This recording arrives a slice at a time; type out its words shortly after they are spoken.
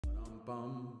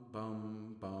bum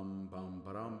bum bum bum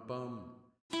ba-dum bum.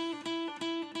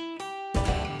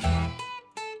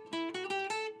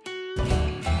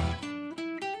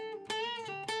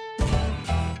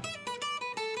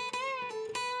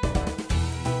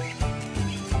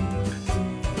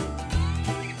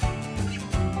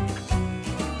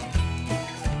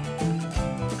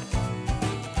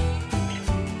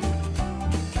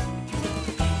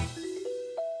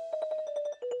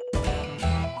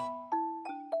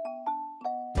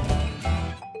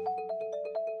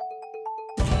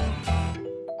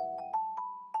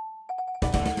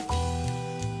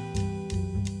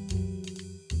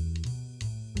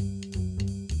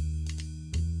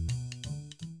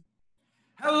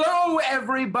 Hello,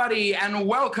 everybody, and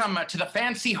welcome to the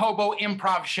Fancy Hobo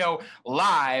Improv Show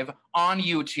live on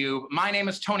YouTube. My name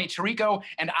is Tony Torrico,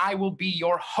 and I will be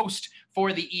your host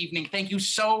for the evening. Thank you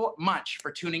so much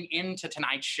for tuning in to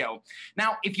tonight's show.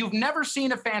 Now, if you've never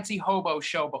seen a Fancy Hobo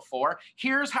show before,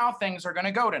 here's how things are going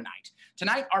to go tonight.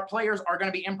 Tonight, our players are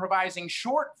going to be improvising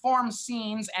short-form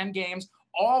scenes and games,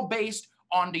 all based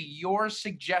on your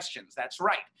suggestions. That's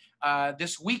right.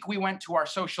 This week we went to our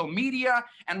social media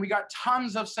and we got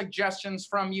tons of suggestions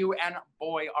from you, and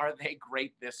boy, are they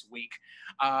great this week.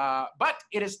 But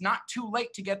it is not too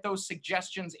late to get those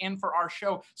suggestions in for our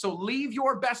show. So leave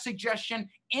your best suggestion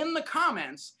in the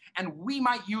comments and we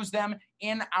might use them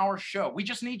in our show. We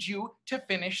just need you to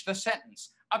finish the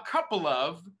sentence. A couple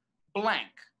of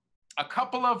blank. A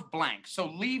couple of blank. So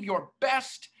leave your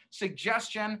best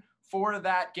suggestion for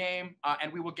that game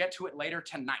and we will get to it later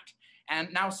tonight.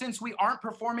 And now, since we aren't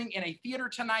performing in a theater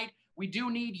tonight, we do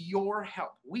need your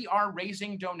help. We are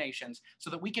raising donations so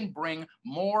that we can bring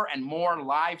more and more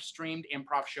live streamed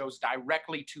improv shows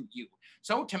directly to you.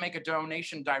 So to make a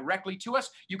donation directly to us,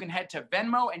 you can head to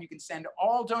Venmo and you can send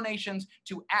all donations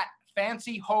to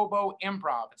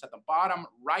 @FancyHoboImprov. It's at the bottom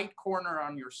right corner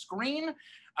on your screen.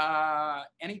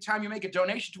 Anytime you make a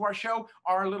donation to our show,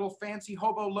 our little Fancy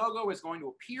Hobo logo is going to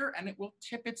appear and it will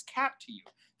tip its cap to you.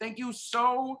 Thank you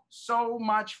so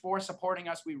much for supporting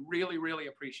us. We really, really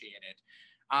appreciate it.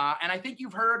 And I think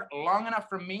you've heard long enough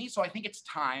from me, so I think it's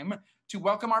time to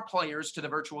welcome our players to the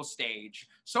virtual stage.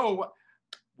 So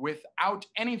without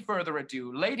any further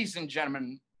ado, ladies and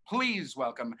gentlemen, please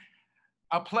welcome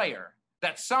a player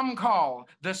that some call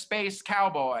the Space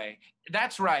Cowboy.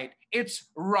 That's right, it's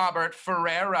Robert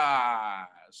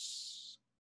Ferreras.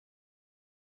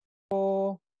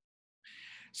 Oh.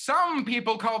 Some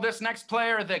people call this next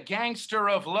player the Gangster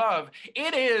of Love.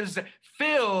 It is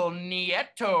Phil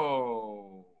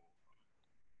Nieto.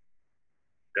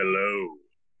 Hello.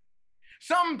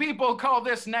 Some people call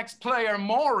this next player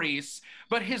Maurice,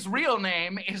 but his real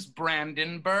name is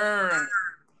Brandon Byrne.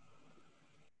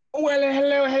 Well,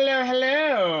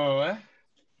 hello.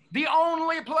 The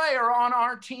only player on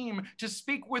our team to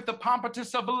speak with the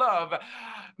pompatus of love,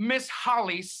 Miss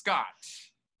Holly Scott.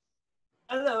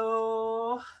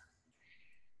 Hello.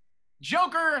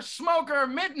 Joker, smoker,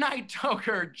 midnight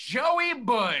toker, Joey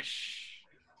Busch.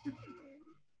 Is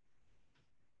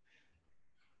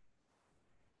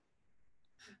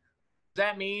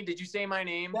that me? Did you say my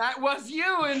name? That was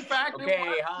you, in fact.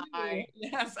 Okay, hi.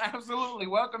 Yes, absolutely.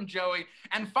 Welcome, Joey.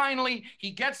 And finally,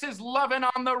 he gets his lovin'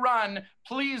 on the run.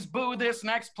 Please boo this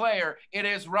next player. It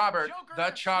is Robert,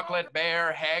 the Chocolate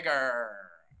Bear Heger.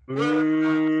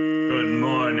 Good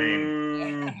morning.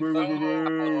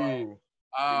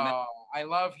 Oh, I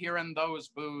love hearing those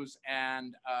boos,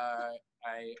 and I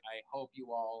hope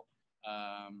you all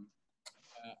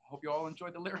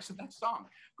enjoyed the lyrics of that song.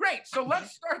 Great, so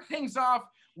let's start things off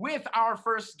with our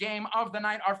first game of the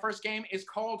night. Our first game is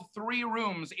called 3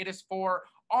 Rooms. It is for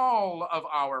all of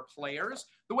our players.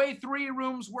 The way 3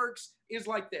 Rooms works is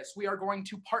like this. We are going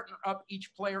to partner up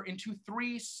each player into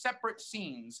 3 separate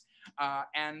scenes.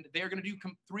 And they're going to do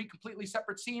 3 completely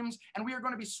separate scenes, and we are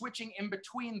going to be switching in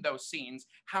between those scenes.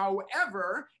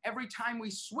 However, every time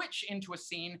we switch into a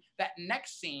scene, that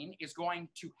next scene is going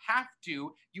to have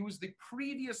to use the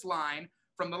previous line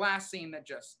from the last scene that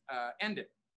just ended.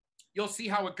 You'll see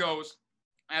how it goes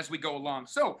as we go along.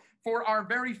 So for our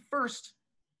very first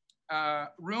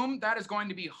room, that is going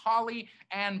to be Holly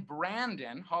and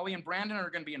Brandon. Holly and Brandon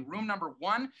are going to be in room number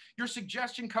 1. Your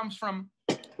suggestion comes from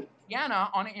Yana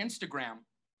on Instagram.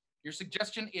 Your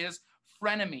suggestion is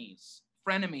frenemies.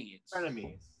 Frenemies.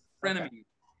 Okay.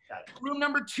 Got it. Room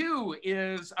number 2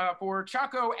 is for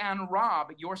Chaco and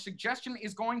Rob. Your suggestion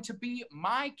is going to be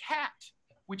My Cat,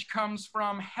 which comes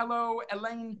from Hello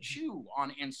Elaine Chu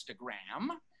on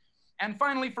Instagram. And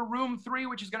finally, for room 3,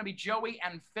 which is going to be Joey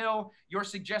and Phil, your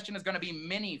suggestion is going to be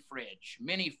Mini Fridge.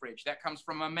 Mini Fridge. That comes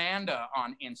from Amanda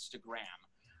on Instagram.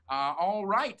 All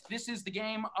right, this is the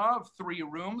game of 3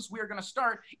 rooms. We're going to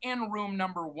start in room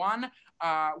number 1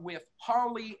 with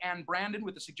Holly and Brandon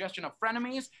with the suggestion of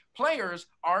frenemies. Players,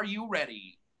 are you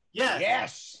ready?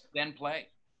 Yes. Then play.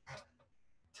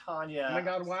 Tanya, Oh my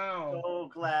God, wow. I'm so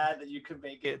glad that you could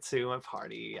make it to my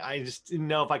party. I just didn't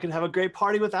know if I could have a great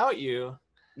party without you.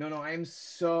 No, I am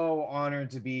so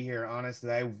honored to be here,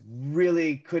 honestly. I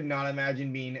really could not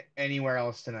imagine being anywhere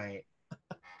else tonight.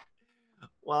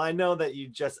 Well, I know that you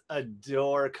just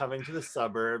adore coming to the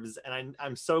suburbs, and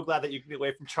I'm so glad that you can get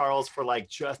away from Charles for like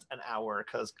just an hour,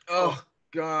 because Oh,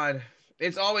 God.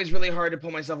 It's always really hard to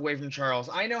pull myself away from Charles.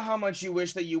 I know how much you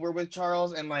wish that you were with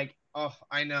Charles, and like, oh,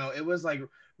 I know. It was like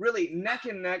really neck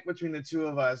and neck between the two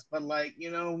of us, but like,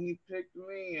 you know, he picked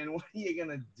me, and what are you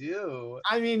gonna do?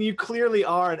 I mean, you clearly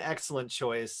are an excellent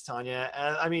choice, Tanya.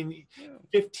 I mean,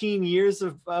 15 years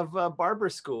of barber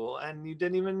school, and you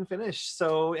didn't even finish.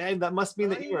 So hey, that must mean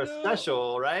that you were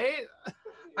special, right?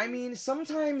 I mean,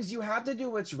 sometimes you have to do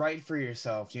what's right for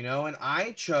yourself, you know, and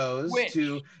I chose Which,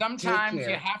 to sometimes take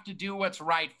care. you have to do what's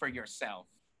right for yourself.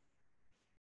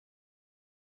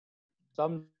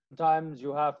 Sometimes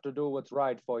you have to do what's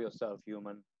right for yourself,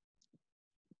 human.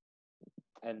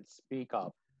 And speak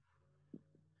up.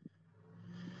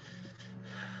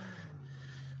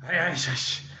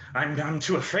 I'm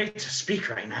too afraid to speak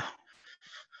right now.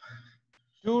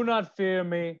 Do not fear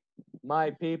me.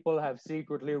 My people have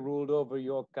secretly ruled over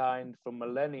your kind for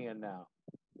millennia now.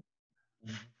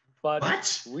 But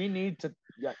What? we need to...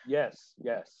 Yes.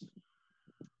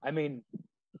 I mean,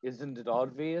 isn't it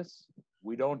obvious?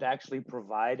 We don't actually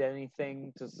provide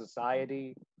anything to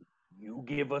society. You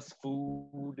give us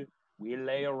food. We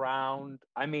lay around.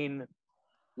 I mean,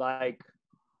 like,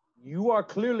 you are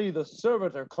clearly the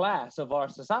servitor class of our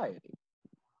society.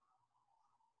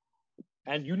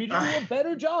 And you need to do a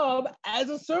better job as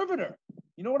a servitor.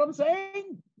 You know what I'm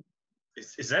saying?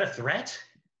 Is that a threat?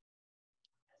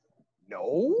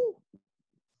 No,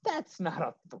 that's not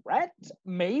a threat.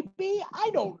 Maybe, I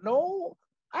don't know.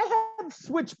 I have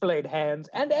switchblade hands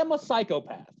and am a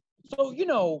psychopath. So, you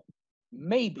know,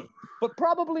 maybe, but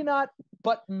probably not,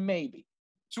 but maybe.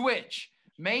 Switch.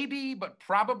 Maybe, but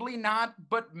probably not,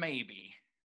 but maybe.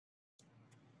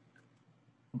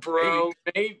 Bro,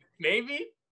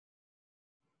 maybe?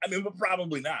 I mean, but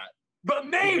probably not. But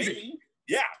maybe.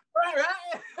 Yeah.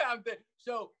 Right.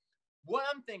 So what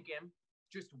I'm thinking,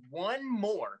 just one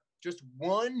more,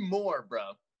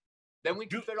 bro. Then we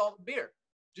can fit all the beer.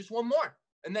 Just one more.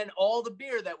 And then all the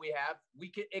beer that we have,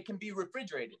 it can be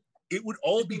refrigerated. It would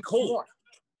all be cold. More.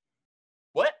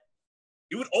 What?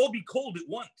 It would all be cold at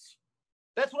once.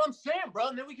 That's what I'm saying, bro.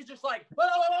 And then we could just like,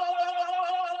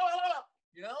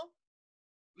 you know?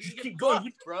 We Just could keep get going.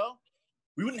 fucked, bro.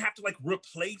 We wouldn't have to like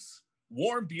replace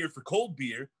warm beer for cold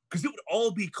beer because it would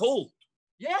all be cold.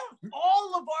 Yeah,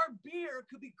 all of our beer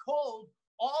could be cold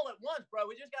all at once, bro.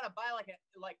 We just gotta buy like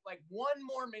one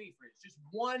more mini fridge, just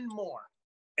one more.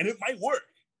 And it might work.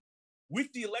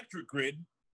 With the electric grid,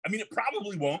 I mean, it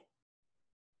probably won't.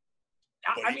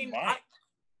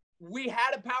 We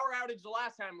had a power outage the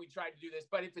last time we tried to do this,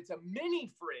 but if it's a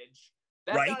mini fridge,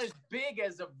 that's Right. not as big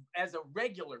as a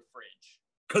regular fridge.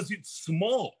 Because it's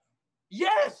small.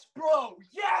 Yes, bro.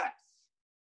 Yes.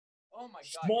 Oh my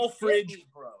god. Small you get fridge. me,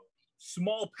 bro.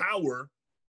 Small power,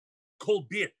 cold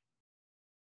beer.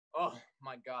 Oh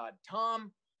my god,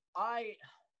 Tom, I've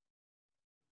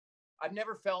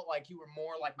never felt like you were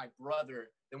more like my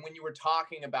brother than when you were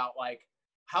talking about like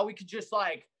how we could just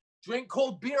like drink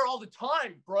cold beer all the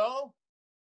time, bro.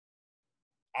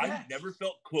 I've never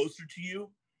felt closer to you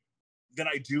than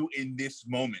I do in this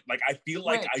moment. Like, I feel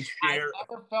like I share. I've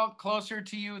never felt closer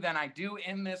to you than I do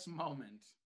in this moment.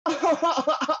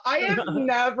 I have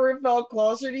never felt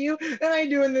closer to you than I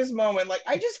do in this moment. Like,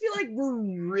 I just feel like we're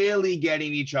really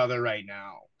getting each other right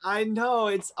now. I know,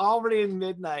 it's already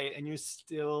midnight and you're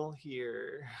still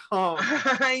here. Oh.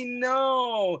 I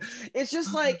know. It's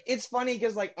just like, it's funny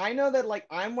because like, I know that like,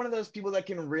 I'm one of those people that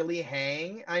can really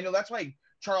hang. I know that's why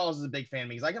Charles is a big fan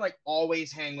because I can like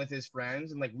always hang with his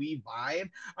friends and like we vibe.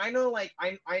 I know like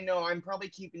I know I'm probably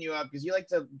keeping you up because you like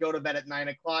to go to bed at 9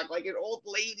 o'clock like an old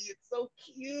lady. It's so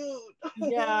cute.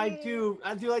 Yeah, I do.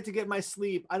 I do like to get my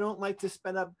sleep. I don't like to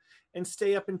spend up and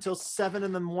stay up until 7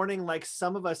 in the morning like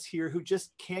some of us here who just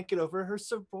can't get over her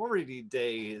sorority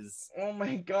days. Oh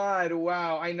my god,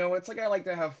 wow. I know it's like I like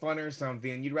to have fun or something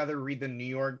and you'd rather read the New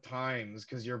York Times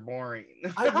because you're boring.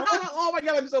 Oh my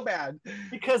god, I'm so bad.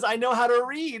 Because I know how to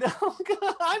read. Oh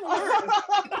god, I'm worse.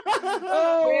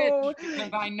 Oh. Because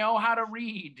I know how to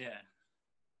read.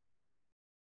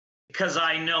 Because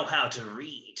I know how to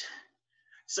read.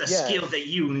 It's a Yes. skill that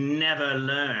you never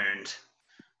learned.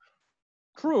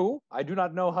 True, I do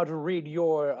not know how to read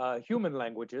your human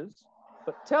languages,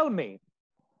 but tell me.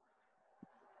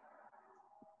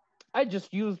 I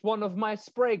just used one of my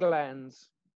spray glands.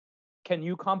 Can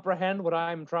you comprehend what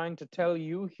I'm trying to tell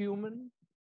you, human?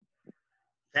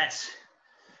 That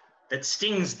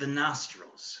stings the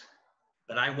nostrils,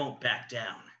 but I won't back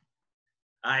down.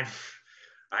 I've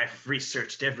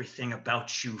researched everything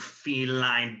about you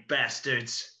feline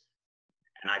bastards,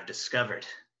 and I've discovered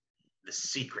the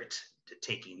secret to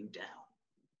taking you down.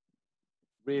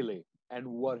 Really? And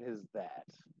what is that?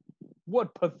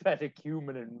 What pathetic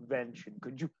human invention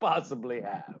could you possibly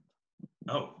have?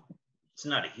 Oh, it's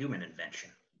not a human invention.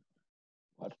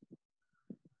 What?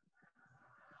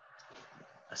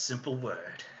 A simple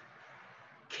word.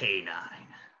 Canine.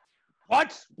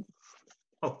 What?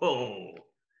 Oh.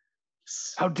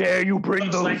 How dare you bring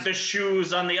Looks those? like the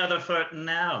shoes on the other foot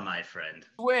now, my friend.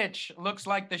 Which looks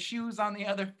like the shoes on the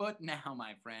other foot now,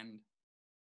 my friend.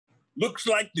 Looks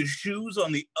like the shoes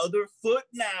on the other foot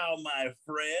now, my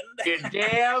friend. You're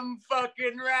damn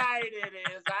fucking right it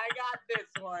is. I got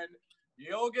this one.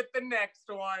 You'll get the next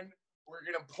one. We're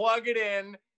going to plug it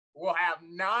in. We'll have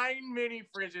 9 mini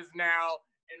fridges now,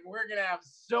 and we're going to have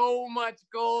so much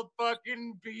gold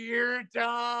fucking beer,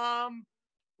 Tom.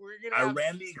 We're going to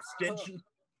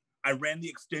I ran the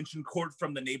extension cord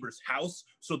from the neighbor's house,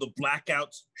 so the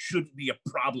blackouts shouldn't be a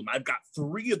problem. I've got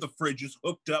 3 of the fridges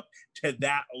hooked up to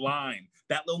that line.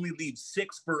 That only leaves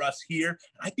 6 for us here,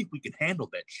 and I think we can handle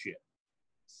that shit.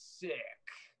 Sick.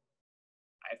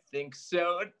 I think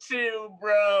so too,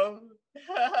 bro.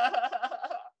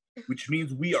 Which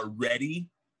means we are ready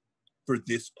for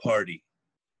this party.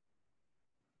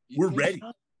 We're ready.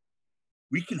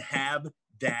 We can have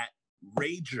that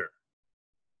rager.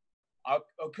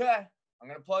 Okay, I'm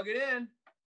gonna plug it in.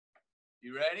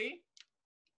 You ready?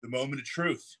 The moment of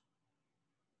truth.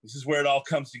 This is where it all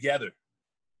comes together.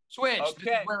 Switch. This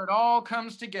Okay. is where it all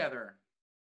comes together.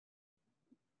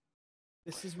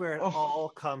 This is where it all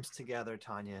comes together,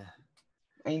 Tanya.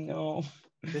 I know.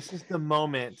 This is the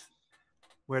moment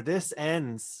where this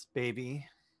ends, baby.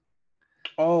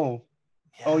 Oh.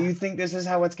 Yeah. Oh, you think this is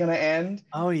how it's gonna end?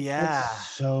 Oh, yeah. That's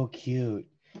so cute.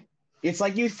 It's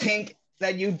like you think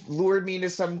that you lured me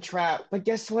into some trap, but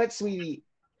guess what, sweetie?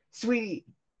 Sweetie,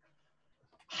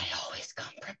 I always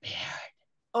come prepared.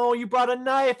 Oh, you brought a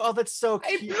knife. Oh, that's so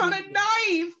I cute. brought a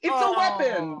knife. It's a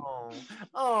weapon.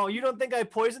 Oh, you don't think I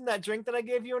poisoned that drink that I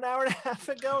gave you an hour and a half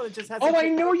ago? It just has. Oh, I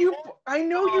know you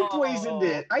poisoned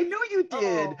it. I know you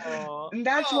did. Oh. And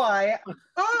that's why.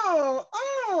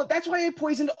 That's why I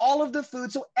poisoned all of the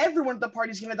food, so everyone at the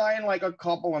party's gonna die in like a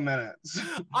couple of minutes.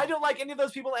 I don't like any of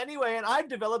those people anyway, and I've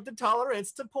developed a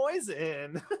tolerance to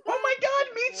poison. Oh my god,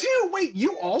 me too. Wait,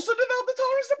 you also developed a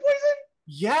tolerance to poison?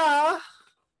 Yeah.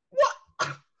 What?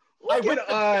 Look at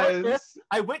us.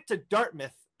 I went to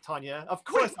Dartmouth, Tanya. Of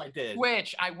course I did.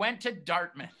 Which I went to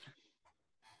Dartmouth.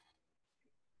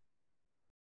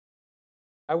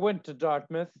 I went to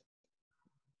Dartmouth.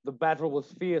 The battle was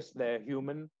fierce there,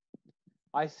 human.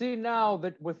 I see now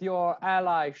that with your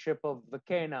allyship of the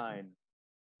canine,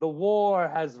 the war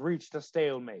has reached a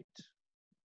stalemate.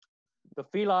 The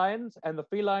felines and the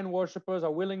feline worshippers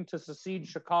are willing to secede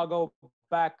Chicago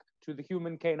back to the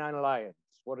Human Canine Alliance.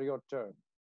 What are your terms?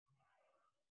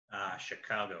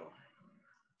 Chicago.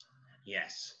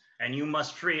 Yes. And you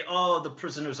must free all the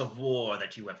prisoners of war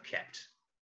that you have kept.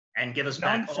 And give us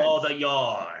back all the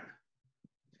yarn.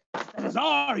 That is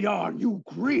our yarn, you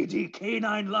greedy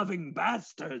canine-loving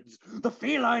bastards. The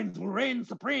felines will reign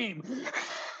supreme.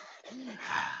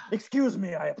 Excuse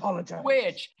me, I apologize.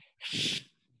 Which?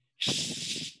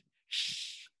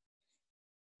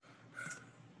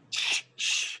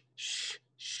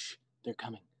 They're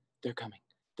coming. They're coming.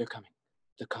 They're coming.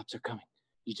 The cops are coming.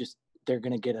 They're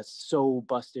gonna get us so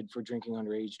busted for drinking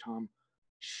underage, Tom.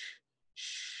 Shh.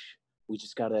 We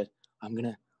just gotta, I'm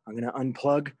gonna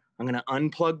unplug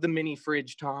the mini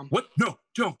fridge, Tom. What? No,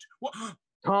 don't. What?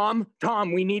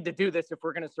 Tom, we need to do this if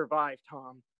we're gonna survive,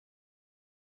 Tom.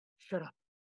 Shut up.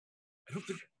 I don't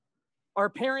think...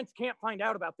 Our parents can't find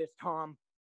out about this, Tom.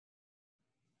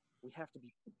 We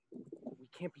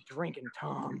can't be drinking,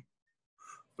 Tom.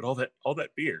 But all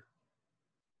that beer,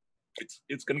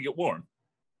 it's gonna get warm.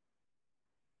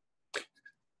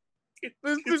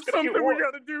 This is something we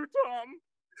gotta do, Tom.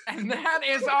 And that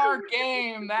is our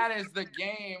game. That is the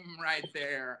game right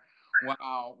there.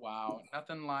 Wow.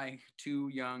 Nothing like 2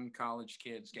 young college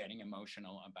kids getting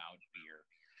emotional about beer.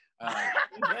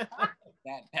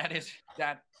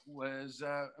 That was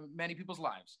many people's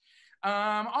lives.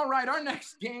 All right, our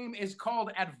next game is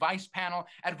called Advice Panel.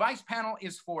 Advice Panel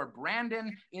is for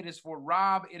Brandon, it is for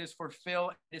Rob, it is for Phil,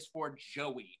 it is for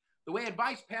Joey. The way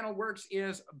advice panel works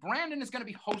is Brandon is going to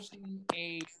be hosting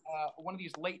one of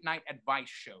these late night advice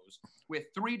shows with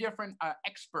 3 different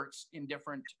experts in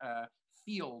different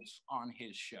fields on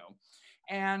his show.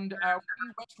 And we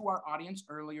went to our audience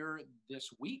earlier this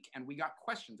week, and we got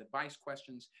questions, advice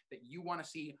questions that you want to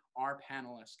see our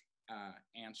panelists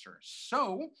answer.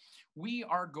 So we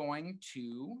are going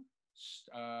to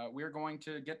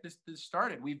get this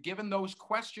started. We've given those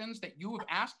questions that you have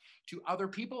asked to other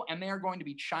people, and they are going to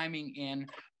be chiming in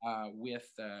with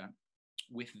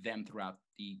them throughout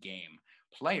the game.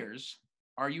 Players,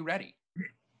 are you ready?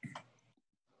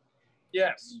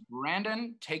 Yes.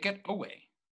 Brandon, take it away.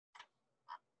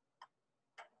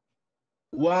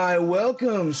 Why,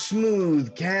 welcome,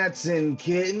 smooth cats and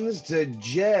kittens, to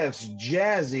Jeff's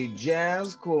Jazzy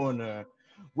Jazz Corner.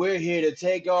 We're here to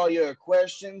take all your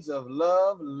questions of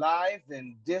love, life,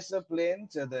 and discipline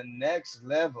to the next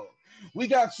level. We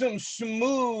got some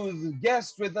smooth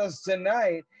guests with us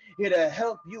tonight, here to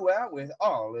help you out with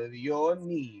all of your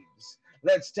needs.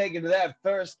 Let's take it to that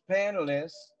first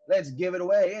panelist. Let's give it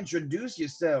away. Introduce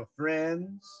yourself,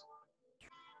 friends.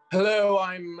 Hello,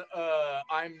 I'm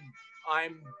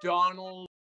Donald.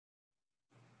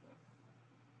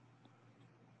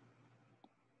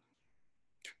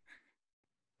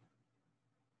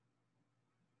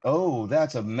 Oh,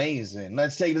 that's amazing.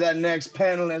 Let's take it to that next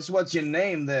panelist. What's your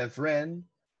name there, friend?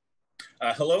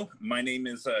 Hello, my name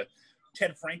is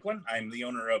Ted Franklin. I'm the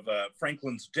owner of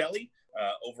Franklin's Deli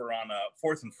over on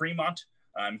 4th and Fremont.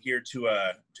 I'm here to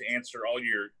answer all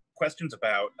your questions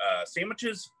about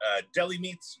sandwiches, deli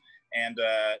meats, and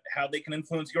how they can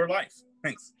influence your life.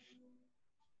 Thanks.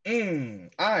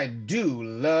 I do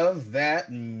love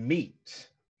that meat.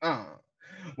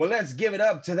 Well, let's give it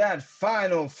up to that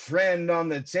final friend on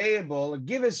the table.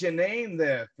 Give us your name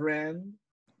there, friend.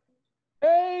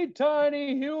 Hey,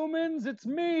 tiny humans, it's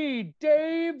me,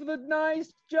 Dave the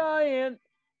Nice Giant.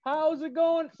 How's it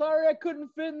going? Sorry I couldn't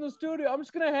fit in the studio. I'm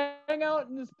just gonna hang out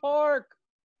in this park.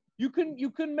 You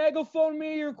can megaphone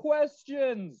me your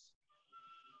questions.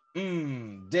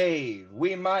 Dave,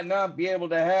 we might not be able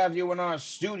to have you in our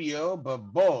studio, but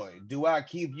boy, do I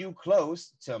keep you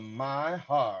close to my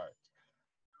heart.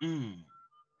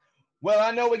 Well, I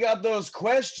know we got those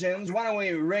questions. Why don't we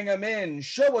ring them in?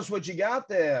 Show us what you got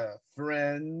there,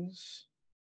 friends.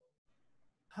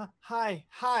 Hi,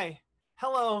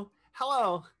 hello.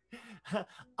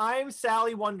 I'm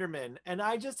Sally Wonderman, and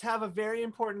I just have a very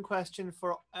important question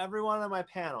for everyone on my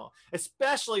panel,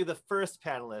 especially the first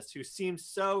panelist who seems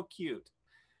so cute.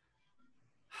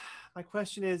 My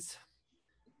question is,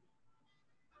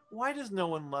 why does no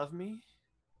one love me?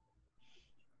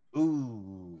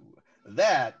 Ooh,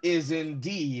 that is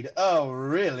indeed a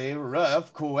really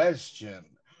rough question.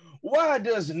 Why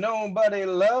does nobody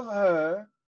love her?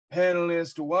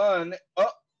 Panelist 1.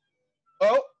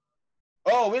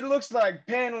 Oh, it looks like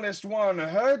panelist 1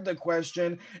 heard the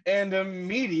question and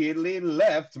immediately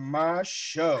left my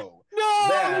show.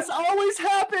 No, this always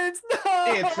happens. No,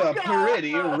 it's a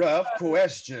pretty rough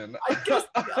question. I guess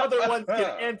the other ones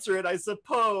can answer it, I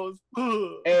suppose.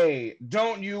 Hey,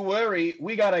 don't you worry.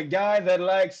 We got a guy that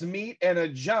likes meat and a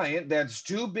giant that's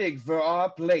too big for our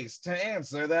place to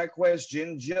answer that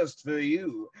question just for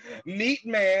you. Meat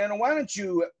Man, why don't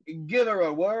you give her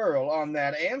a whirl on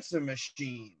that answer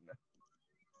machine?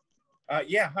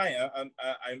 Yeah, hi.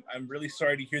 I'm really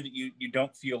sorry to hear that you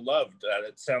don't feel loved.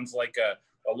 It sounds like a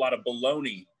lot of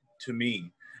baloney to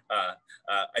me.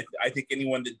 I think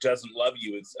anyone that doesn't love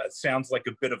you sounds like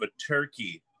a bit of a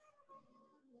turkey.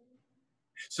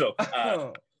 So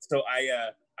I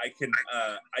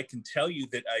can tell you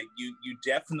that you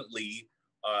definitely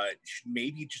should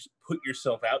maybe just put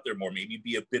yourself out there more. Maybe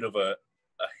be a bit of a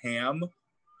ham,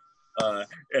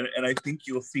 and I think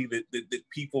you'll see that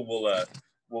people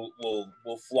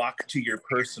will flock to your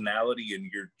personality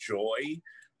and your joy.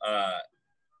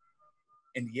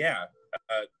 And yeah,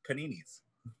 paninis.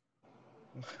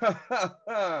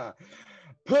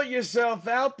 Put yourself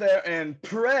out there and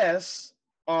press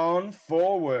on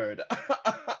forward.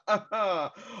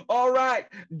 All right,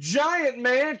 Giant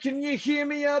Man, can you hear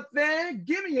me up there?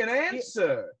 Give me an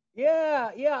answer.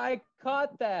 Yeah, I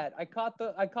caught that. I caught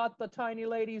the tiny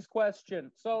lady's question.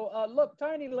 So look,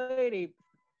 tiny lady,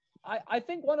 I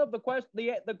think one of the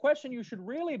question you should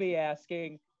really be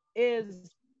asking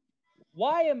is,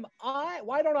 why don't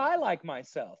I like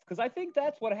myself? Because I think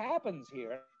that's what happens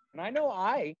here. And I know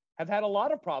I have had a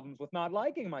lot of problems with not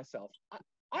liking myself.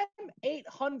 I'm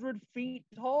 800 feet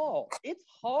tall. It's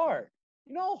hard.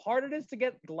 You know how hard it is to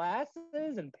get glasses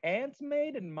and pants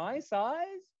made in my size?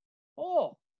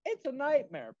 Oh, it's a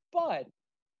nightmare. But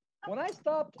when I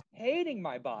stopped hating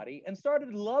my body and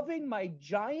started loving my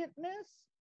giantness,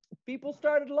 people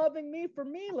started loving me for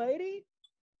me, lady.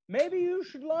 Maybe you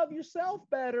should love yourself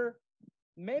better.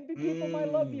 Maybe people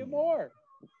might love you more.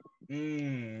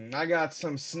 I got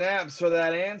some snaps for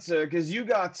that answer because you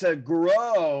got to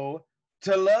grow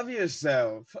to love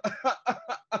yourself.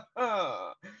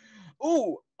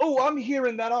 I'm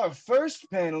hearing that our first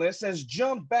panelist has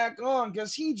jumped back on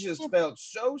because he just felt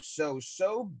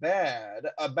so bad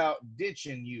about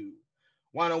ditching you.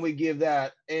 Why don't we give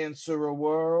that answer a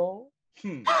whirl?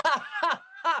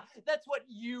 That's what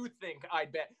you think, I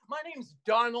bet. My name's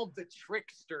Donald the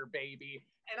Trickster, baby.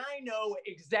 And I know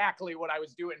exactly what I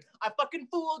was doing. I fucking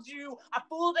fooled you. I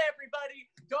fooled everybody.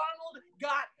 Donald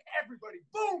got everybody.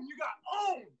 Boom, you got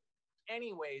owned.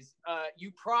 Anyways,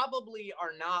 you probably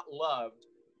are not loved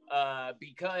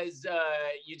because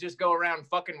you just go around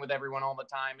fucking with everyone all the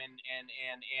time, and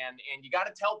you got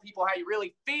to tell people how you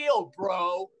really feel,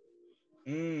 bro.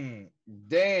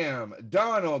 Damn,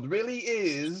 Donald really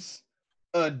is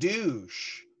a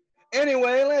douche.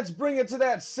 Anyway, let's bring it to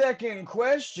that second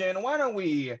question. Why don't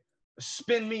we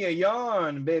spin me a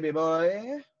yarn, baby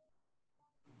boy?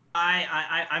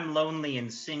 I'm lonely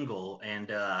and single,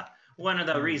 and one of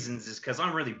the reasons is because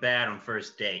I'm really bad on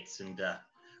first dates. And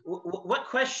what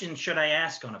question should I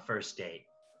ask on a first date?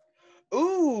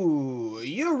 Ooh,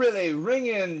 you're really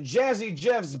ringing Jazzy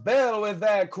Jeff's bell with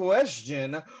that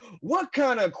question. What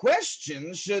kind of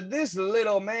questions should this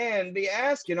little man be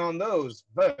asking on those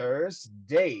first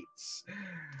dates?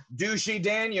 Douchey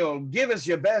Daniel, give us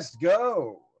your best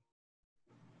go.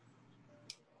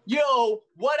 Yo,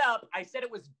 what up? I said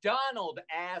it was Donald,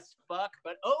 ass fuck,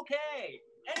 but okay.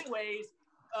 Anyways,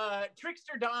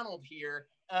 Trickster Donald here,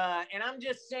 and I'm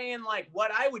just saying, like,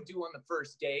 what I would do on the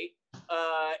first date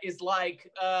is like,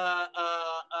 I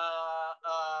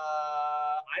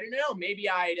don't know, maybe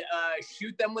I'd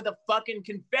shoot them with a fucking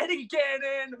confetti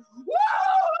cannon.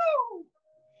 Woo!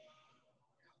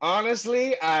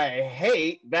 Honestly, I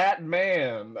hate that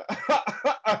man.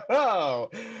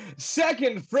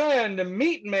 Second friend,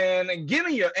 Meat Man, give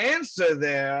me your answer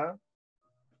there.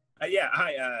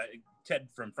 Hi, Ted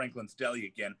from Franklin's Deli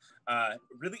again.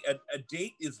 Really, a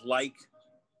date is like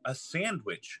a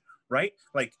sandwich, right?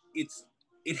 Like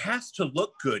it has to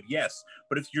look good, yes,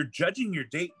 but if you're judging your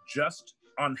date just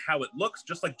on how it looks,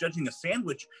 just like judging a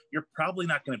sandwich, you're probably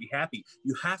not going to be happy.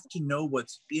 You have to know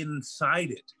what's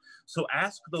inside it. So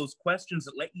ask those questions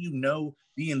that let you know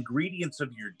the ingredients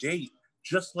of your date,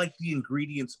 just like the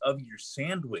ingredients of your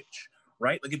sandwich,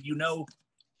 right? Like if you know,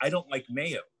 I don't like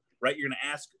mayo, right? You're going to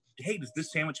ask, hey, does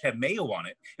this sandwich have mayo on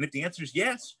it? And if the answer is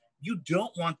yes, you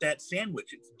don't want that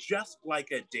sandwich. It's just like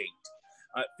a date.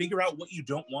 Figure out what you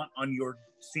don't want on your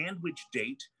sandwich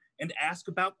date and ask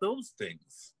about those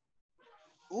things.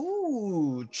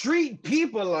 Ooh, treat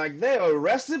people like they're a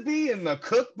recipe in the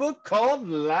cookbook called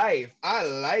life. I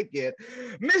like it.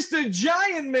 Mr.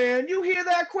 Giant Man, you hear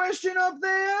that question up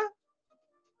there?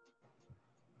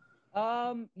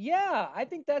 Yeah, I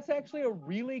think that's actually a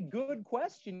really good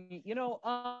question.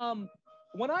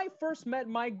 When I first met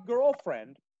my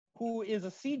girlfriend, who is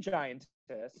a sea giantess,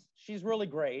 she's really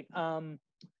great.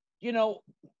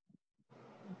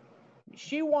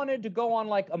 She wanted to go on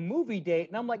like a movie date,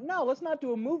 and I'm like, no, let's not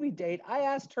do a movie date. I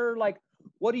asked her, like,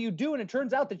 what do you do? And it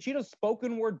turns out that she does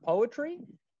spoken word poetry.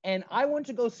 And I went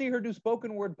to go see her do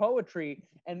spoken word poetry.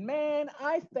 And man,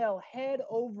 I fell head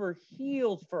over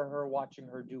heels for her watching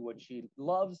her do what she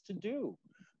loves to do.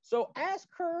 So ask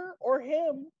her or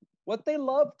him what they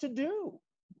love to do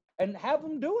and have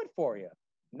them do it for you.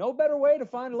 No better way to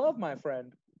find love, my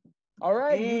friend. All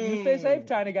right, you stay safe,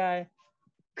 tiny guy.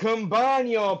 Combine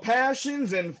your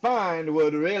passions and find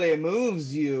what really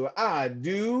moves you. I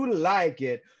do like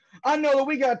it. I know that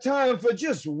we got time for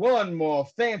just one more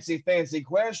fancy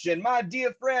question. My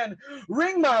dear friend,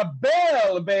 ring my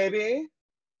bell, baby.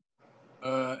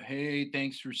 Hey,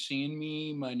 thanks for seeing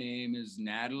me. My name is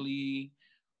Natalie.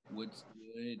 What's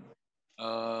good?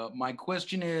 My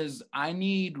question is, I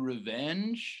need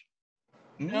revenge.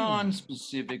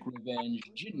 Non-specific revenge,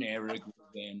 generic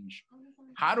revenge.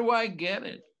 How do I get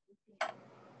it?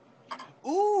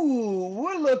 Ooh,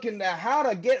 we're looking at how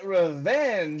to get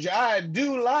revenge. I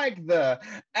do like the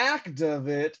act of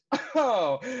it.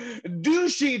 Oh,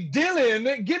 douchey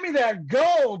Dylan, give me that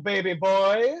go, baby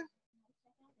boy.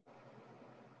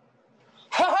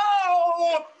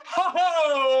 Ho-ho!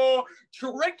 Ho-ho!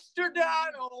 Trickster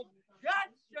Donald!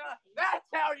 Gotcha! That's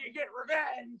how you get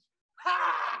revenge!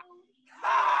 Ha!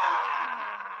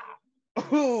 Ha!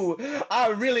 Ooh, I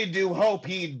really do hope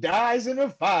he dies in a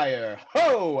fire.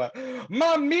 Ho!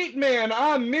 My meat man,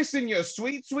 I'm missing your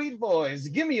sweet, sweet voice.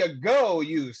 Give me a go,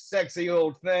 you sexy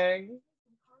old thing.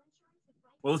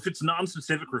 Well, if it's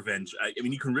non-specific revenge, I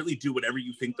mean, you can really do whatever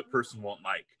you think the person won't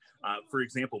like. For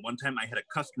example, one time I had a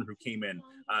customer who came in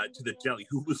to the deli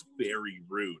who was very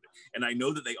rude. And I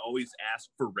know that they always ask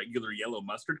for regular yellow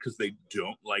mustard because they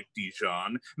don't like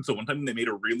Dijon. And so one time they made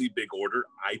a really big order,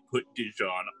 I put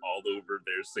Dijon all over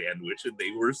their sandwich and they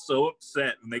were so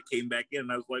upset. And they came back in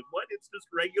and I was like, what? It's just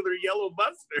regular yellow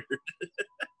mustard.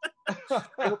 I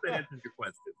hope that answers your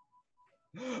question.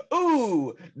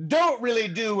 Ooh, don't really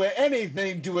do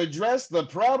anything to address the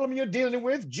problem you're dealing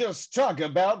with. Just talk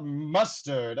about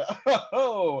mustard.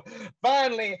 Oh,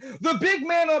 finally, the big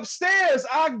man upstairs.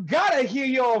 I gotta hear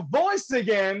your voice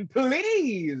again,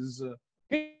 please.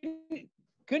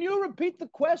 Can you repeat the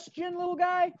question, little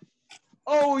guy?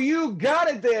 Oh, you got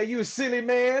it there, you silly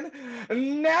man.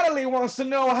 Natalie wants to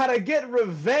know how to get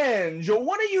revenge.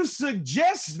 What do you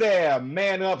suggest there,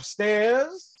 man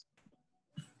upstairs?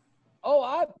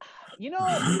 Oh,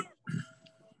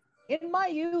 in my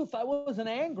youth, I was an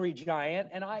angry giant,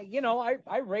 and I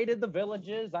raided the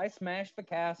villages, I smashed the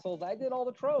castles, I did all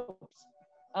the tropes.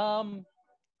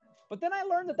 But then I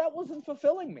learned that wasn't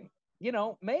fulfilling me.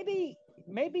 Maybe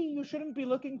you shouldn't be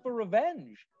looking for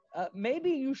revenge.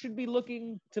 Maybe you should be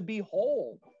looking to be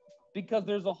whole, because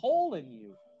there's a hole in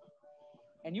you,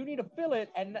 and you need to fill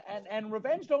it. And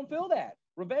revenge don't fill that.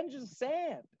 Revenge is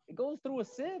sand. It goes through a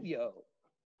sieve, yo.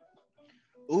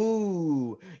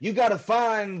 Ooh, you gotta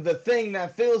find the thing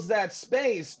that fills that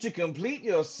space to complete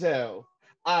yourself.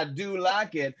 I do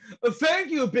like it.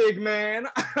 Thank you, big man.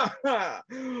 Well,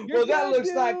 that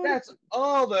looks like that's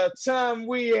all the time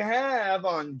we have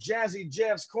on Jazzy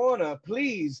Jeff's Corner.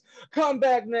 Please come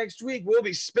back next week. We'll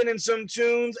be spinning some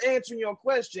tunes, answering your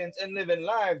questions, and living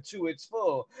live to its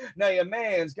full. Now your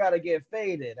man's gotta get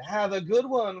faded. Have a good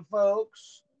one,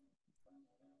 folks.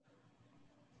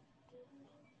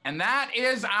 And that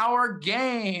is our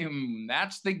game.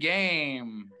 That's the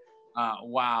game.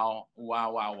 Wow.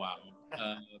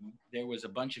 There was a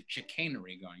bunch of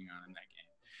chicanery going on in that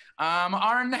game.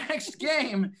 Our next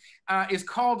game is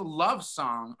called Love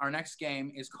Song. And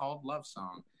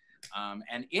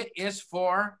it is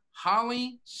for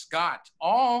Holly Scott,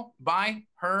 all by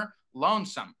her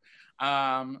lonesome.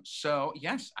 So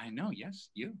yes, I know. Yes,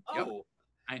 you. Oh. Yep.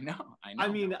 I know. I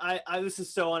mean, I this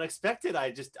is so unexpected. I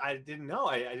didn't know.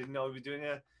 I didn't know we were doing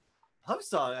a love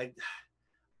song.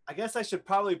 I guess I should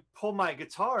probably pull my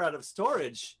guitar out of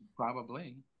storage.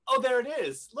 Probably. Oh, there it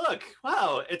is. Look,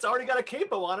 wow, it's already got a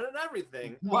capo on it and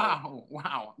everything. Wow.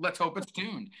 Let's hope it's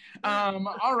tuned.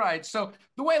 All right. So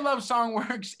the way Love Song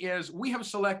works is we have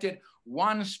selected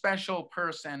one special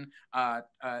person,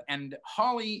 and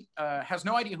Holly has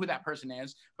no idea who that person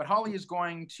is, but Holly is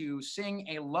going to sing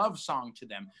a love song to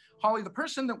them. Holly, the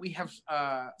person that we have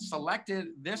selected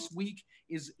this week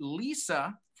is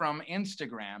Lisa from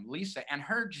Instagram. Lisa, and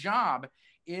her job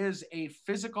is a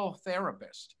physical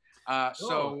therapist.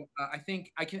 So I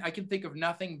think I can think of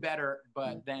nothing better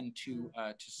but than to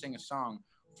sing a song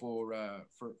for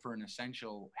an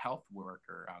essential health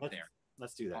worker out there.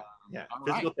 Let's do that. Yeah,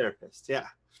 physical therapist. Yeah.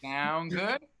 Sound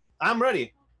good? I'm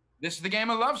ready. This is the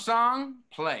game of Love Song.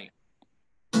 Play.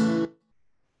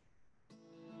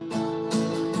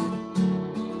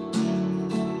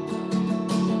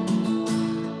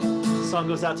 Song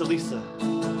goes out to Lisa.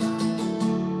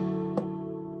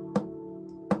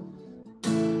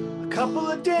 A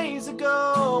couple of days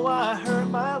ago, I hurt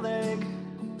my leg.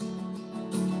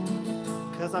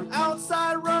 'Cause I'm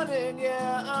outside running,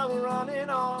 yeah, I'm running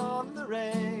on the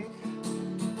rake.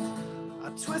 I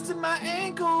twisted my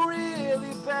ankle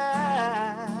really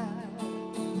bad.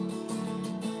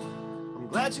 I'm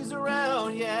glad she's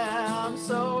around, yeah, I'm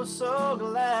so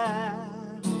glad.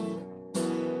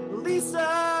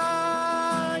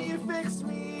 Lisa, you fixed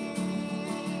me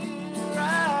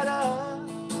right up.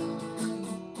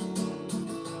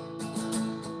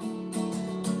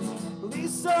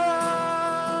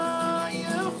 Lisa,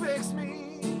 you fixed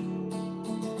me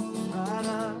right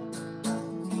up.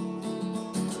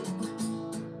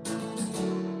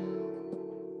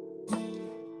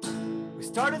 We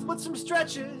started with some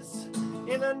stretches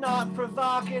in a not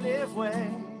provocative way.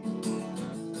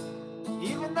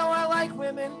 Even though I like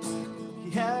women,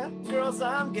 yeah, girls,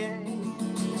 I'm gay.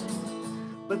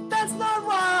 But that's not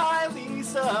why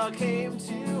Lisa came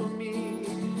to me.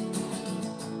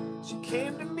 She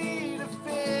came to me to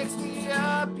fix me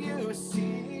up, you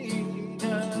see.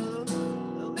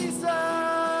 Lisa,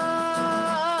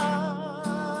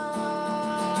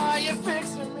 you're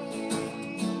fixing me.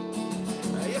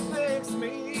 You're fixing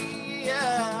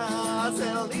I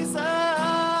said, Lisa,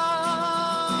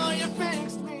 you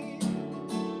fixed me.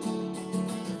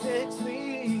 You fixed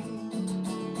me.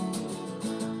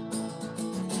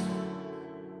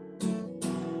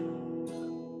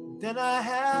 Then I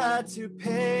had to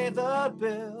pay the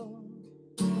bill,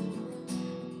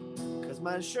 'cause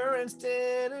my insurance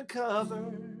didn't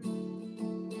cover.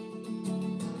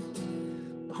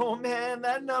 Oh man,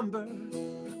 that number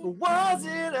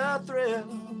wasn't a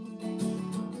thrill.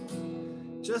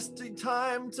 Just in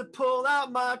time to pull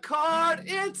out my card,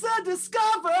 it's a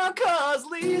Discover, 'cause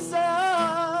Lisa,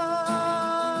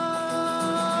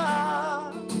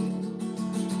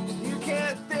 you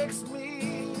can't fix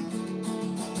me,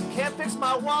 can't fix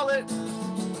my wallet.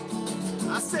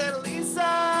 I said,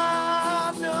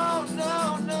 Lisa, no,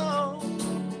 no, no,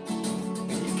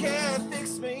 you can't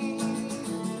fix me,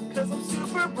 'cause I'm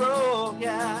super broke,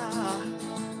 yeah.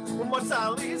 One more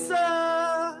time,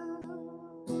 Lisa.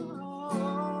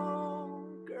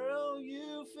 Oh, girl,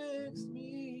 you fixed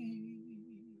me.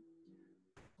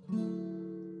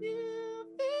 You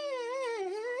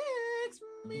fixed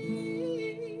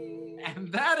me.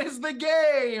 And that is the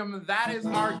game. That is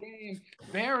our game.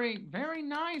 Very, very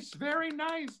nice. Very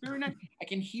nice. Very nice. I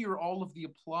can hear all of the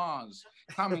applause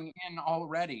coming in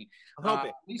already.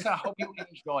 Lisa, I hope you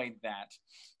enjoyed that.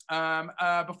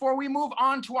 Before we move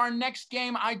on to our next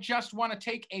game, I just want to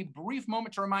take a brief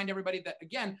moment to remind everybody that,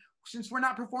 again, since we're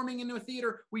not performing in a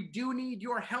theater, we do need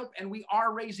your help, and we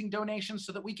are raising donations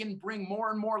so that we can bring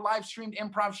more and more live streamed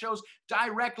improv shows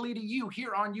directly to you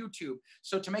here on YouTube.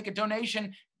 So to make a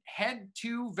donation, head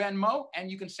to Venmo, and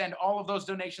you can send all of those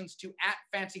donations to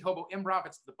 @FancyHoboImprov.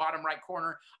 It's the bottom right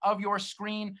corner of your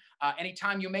screen.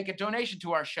 Anytime you make a donation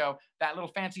to our show, that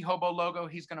little Fancy Hobo logo,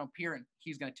 he's going to appear and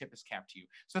he's going to tip his cap to you.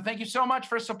 So thank you so much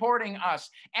for supporting us.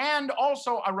 And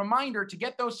also a reminder to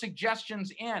get those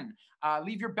suggestions in.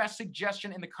 Leave your best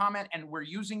suggestion in the comment, and we'll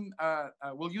use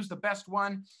the best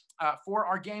one for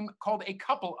our game called A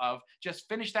Couple Of. Just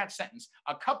finish that sentence.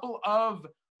 A couple of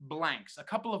blanks. A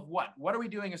couple of what? What are we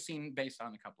doing a scene based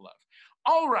on a couple of?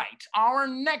 All right, our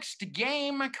next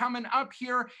game coming up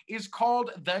here is called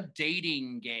The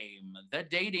Dating Game. The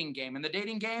Dating Game. And the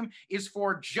dating game is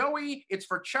for Joey, it's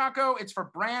for Chaco, it's for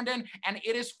Brandon, and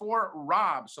it is for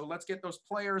Rob. So let's get those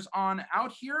players on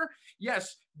out here.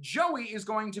 Yes, Joey is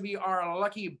going to be our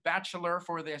lucky bachelor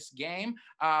for this game.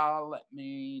 Let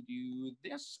me do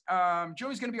this.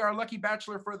 Joey's going to be our lucky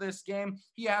bachelor for this game.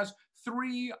 He has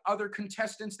 3 other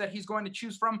contestants that he's going to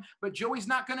choose from, but Joey's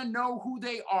not going to know who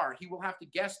they are. He will have to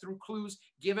guess through clues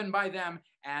given by them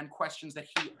and questions that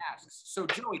he asks. So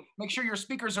Joey, make sure your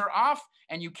speakers are off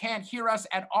and you can't hear us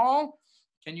at all.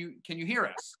 Can you hear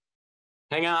us?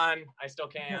 Hang on, I still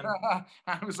can.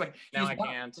 I was like, now I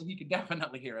can't. So he could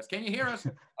definitely hear us. Can you hear us?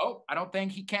 Oh, I don't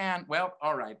think he can. Well,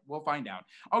 all right, we'll find out.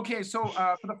 Okay, so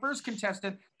for the first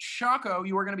contestant, Chaco,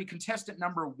 you are going to be contestant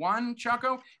number 1.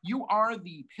 Chaco, you are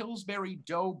the Pillsbury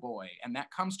Doughboy, and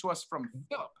that comes to us from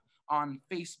Philip on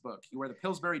Facebook. You are the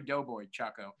Pillsbury Doughboy,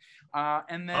 Chaco.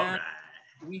 And then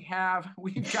we've got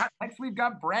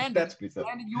Brandon.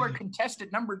 Brandon, you are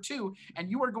contestant number 2, and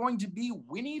you are going to be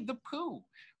Winnie the Pooh.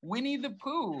 Winnie the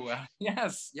Pooh.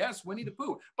 Yes, Winnie the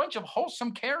Pooh. Bunch of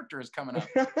wholesome characters coming up.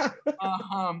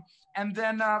 And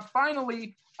then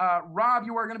finally, Rob,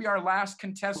 you are going to be our last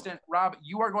contestant. Rob,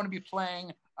 you are going to be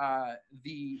playing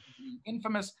the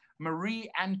infamous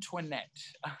Marie Antoinette.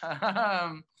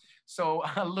 So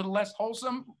a little less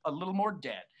wholesome, a little more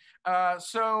dead. That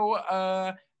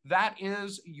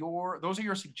is those are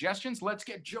your suggestions. Let's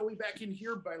get Joey back in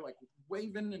here by like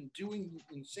waving and doing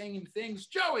and saying things.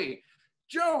 Joey.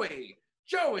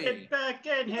 Get back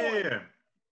in here.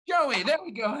 Joey, there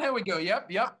we go. Yep.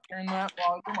 Turn that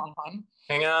volume on.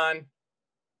 Hang on.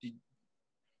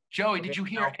 Joey, did you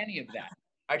hear any of that?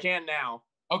 I can now.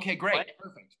 Okay, great. What?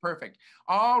 Perfect.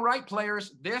 All right,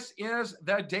 players, this is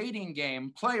the dating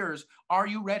game. Players, are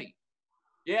you ready?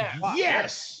 Yeah.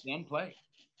 Yes. Then play.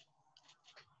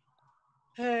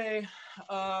 Hey,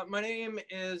 my name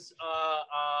is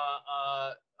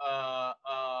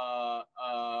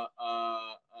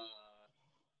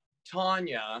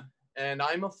Tanya, and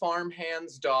I'm a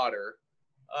farmhand's daughter.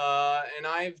 And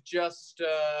I've just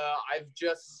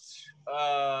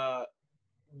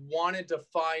wanted to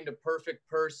find a perfect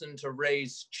person to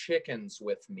raise chickens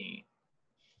with me.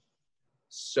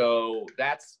 So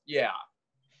that's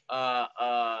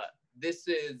this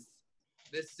is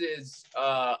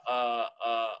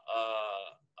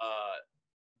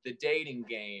the dating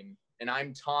game, and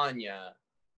I'm Tanya,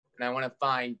 and I want to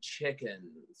find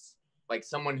chickens, like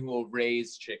someone who will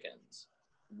raise chickens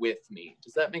with me.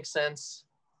 Does that make sense?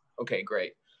 Okay,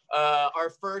 great. Our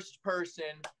first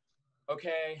person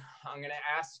Okay, I'm gonna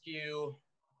ask you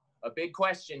a big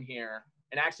question here.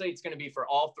 And actually, it's gonna be for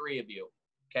all three of you.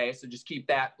 Okay, so just keep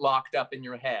that locked up in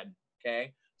your head.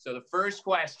 Okay, so the first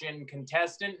question,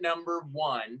 contestant number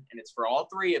 1, and it's for all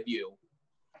three of you.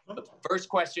 The first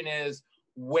question is,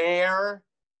 where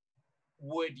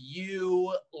would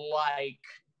you like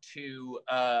to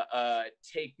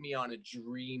take me on a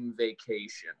dream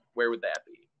vacation? Where would that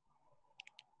be?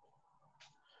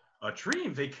 A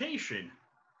dream vacation?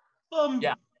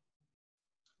 Yeah.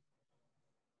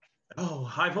 Oh,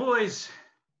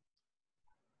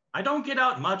 I don't get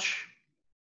out much.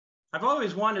 I've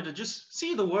always wanted to just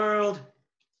see the world.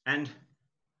 And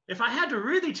if I had to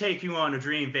really take you on a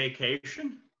dream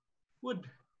vacation, would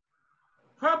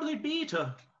probably be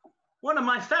to one of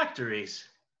my factories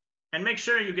and make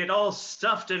sure you get all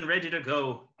stuffed and ready to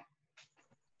go.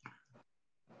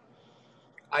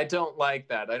 I don't like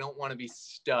that. I don't want to be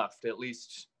stuffed, at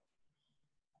least.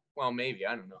 Well, maybe,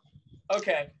 I don't know.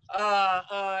 Okay,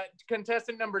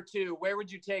 contestant number 2, where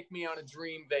would you take me on a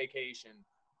dream vacation?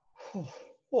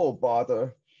 Oh,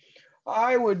 bother.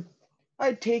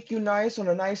 I'd take you nice on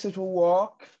a nice little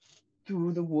walk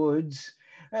through the woods,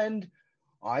 and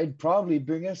I'd probably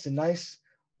bring us a nice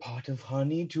pot of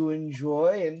honey to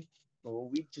enjoy, and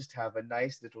we'd just have a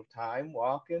nice little time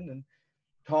walking and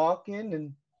talking,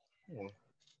 and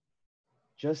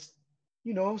just,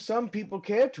 some people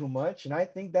care too much, and I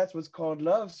think that's what's called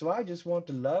love, so I just want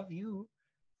to love you.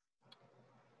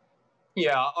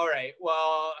 Yeah, all right.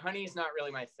 Well, honey's not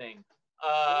really my thing.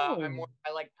 I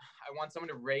want someone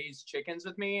to raise chickens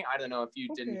with me. I don't know if you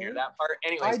didn't hear that part.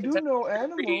 Anyways, I do know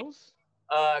animals.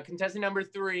 Contestant number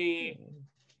 3,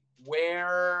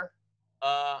 where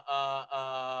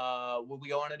will we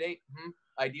go on a date?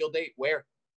 Ideal date, where?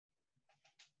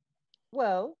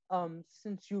 Well,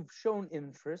 since you've shown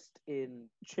interest in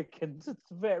chickens, it's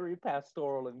very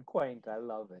pastoral and quaint. I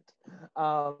love it.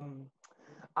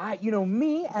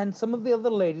 Me and some of the other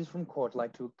ladies from court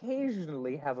like to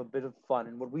occasionally have a bit of fun.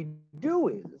 And what we do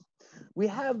is we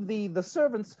have the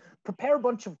servants prepare a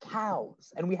bunch of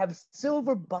cows, and we have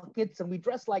silver buckets, and we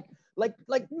dress like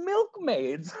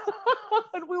milkmaids.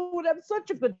 And we would have such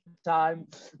a good time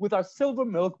with our silver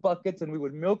milk buckets, and we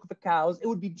would milk the cows. It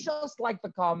would be just like the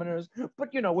commoners,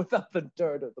 but without the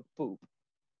dirt or the poop.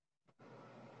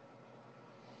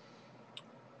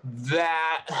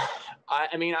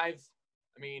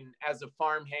 As a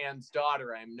farmhand's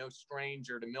daughter, I'm no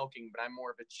stranger to milking, but I'm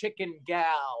more of a chicken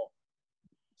gal.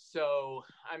 So,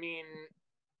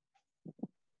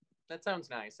 that sounds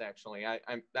nice, actually.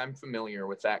 I'm familiar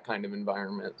with that kind of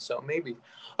environment, so maybe.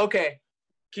 Okay,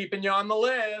 keeping you on the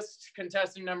list.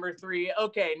 Contestant number 3.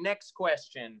 Okay, next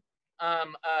question.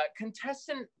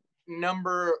 Contestant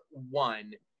number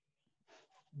 1.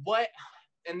 What,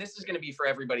 and this is going to be for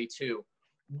everybody too.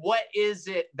 What is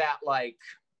it that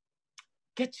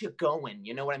gets you going?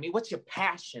 You know what I mean? What's your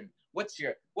passion? What's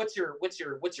your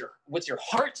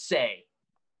heart say?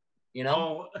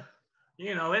 My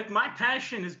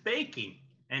passion is baking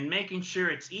and making sure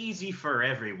it's easy for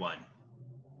everyone.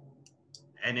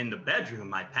 And in the bedroom,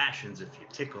 my passion's if you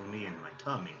tickle me in my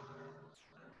tummy.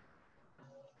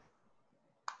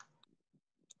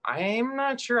 I'm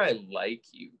not sure I like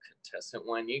you, contestant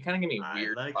 1. You kind of give me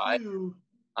weird vibes. You.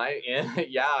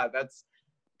 Yeah, that's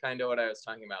kind of what I was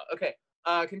talking about. Okay,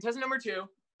 contestant number 2.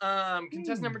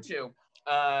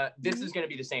 This is going to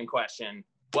be the same question.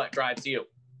 What drives you?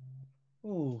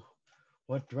 Oh,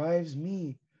 what drives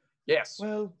me? Yes.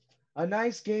 Well, a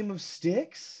nice game of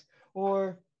sticks,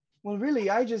 or, well,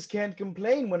 really, I just can't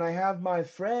complain when I have my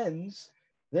friends.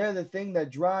 They're the thing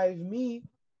that drive me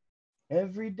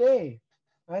every day.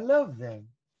 I love them.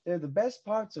 They're the best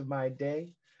parts of my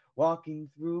day, walking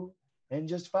through and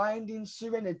just finding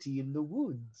serenity in the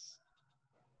woods.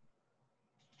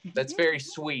 That's very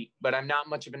sweet, but I'm not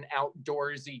much of an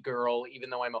outdoorsy girl, even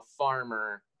though I'm a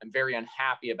farmer. I'm very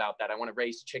unhappy about that. I want to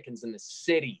raise chickens in the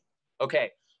city.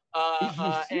 Okay.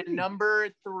 And number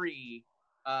 3,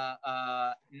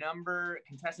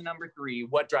 contestant number 3,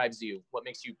 what drives you? What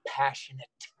makes you passionate?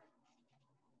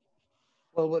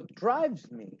 Well, what drives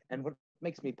me and what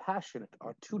makes me passionate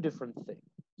are two different things.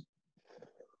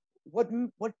 What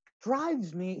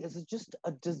drives me is just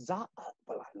a desire.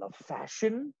 Well, I love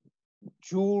fashion,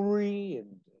 jewelry,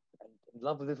 and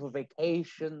love little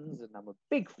vacations, and I'm a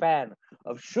big fan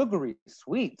of sugary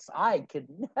sweets. I can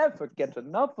never get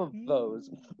enough of those.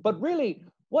 But really,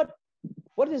 what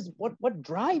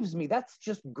drives me? That's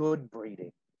just good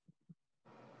breeding.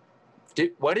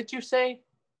 What did you say?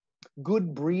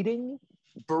 Good breeding.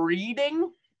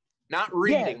 Breeding? Not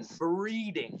reading. Yes.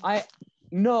 Breeding.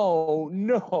 No.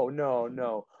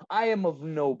 I am of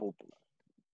noble blood.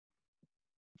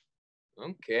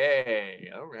 Okay,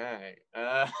 all right.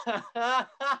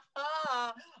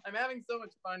 I'm having so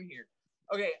much fun here.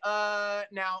 Okay,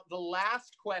 now the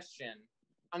last question,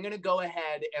 I'm gonna go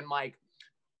ahead and like,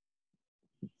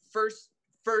 first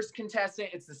contestant,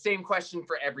 it's the same question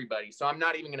for everybody, so I'm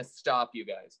not even gonna stop you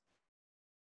guys.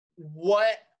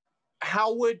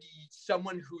 How would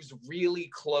someone who's really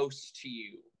close to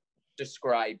you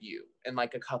describe you in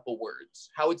like a couple words?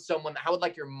 How would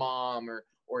like your mom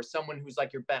or someone who's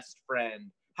like your best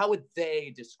friend, how would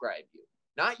they describe you?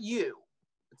 Not you,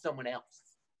 but someone else.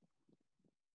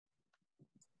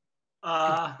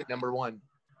 Number one.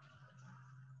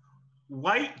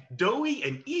 White, doughy,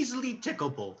 and easily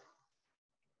tickleable.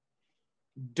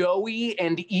 Doughy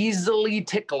and easily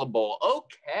tickleable.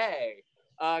 Okay.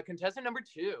 Contestant number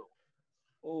 2.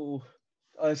 Oh,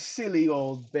 a silly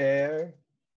old bear.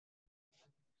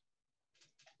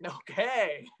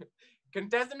 Okay.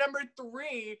 Contestant number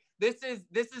 3. This is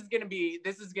gonna be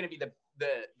the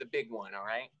big one. All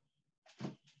right.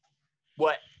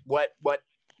 What?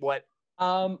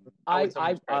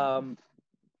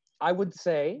 I would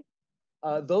say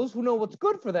those who know what's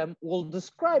good for them will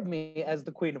describe me as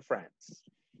the Queen of France.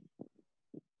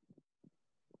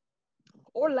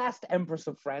 Or last Empress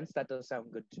of France. That does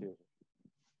sound good too.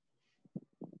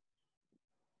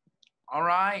 All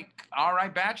right,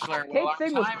 Bachelor. Cake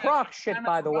thing was crock shit,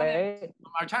 by the way.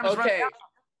 Our time is running out,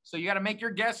 so you got to make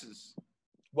your guesses.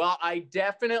 Well, I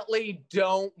definitely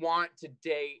don't want to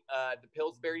date the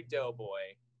Pillsbury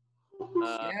Doughboy.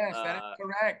 Yes, that is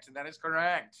correct. That is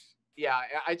correct. Yeah,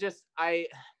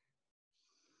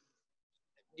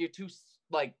 you're too,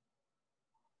 like,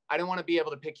 I don't want to be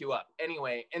able to pick you up.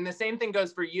 Anyway, and the same thing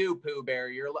goes for you, Pooh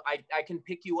Bear. I can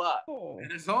pick you up.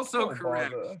 That is also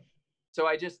correct. So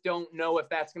I just don't know if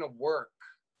that's going to work.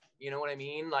 You know what I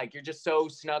mean? Like, you're just so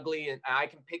snuggly and I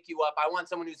can pick you up. I want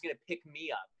someone who's going to pick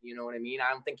me up. You know what I mean? I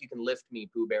don't think you can lift me,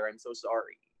 Pooh Bear. I'm so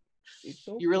sorry.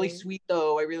 Okay. You're really sweet,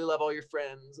 though. I really love all your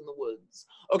friends in the woods.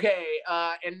 Okay,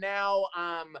 and now,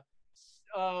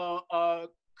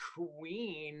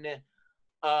 Queen,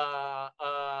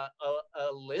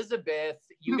 Elizabeth,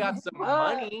 you got some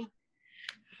money.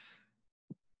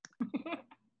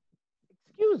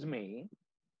 Excuse me.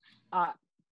 I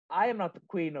am not the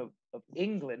Queen of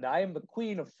England. I am the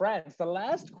Queen of France, the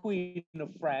last Queen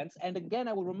of France. And again,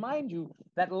 I will remind you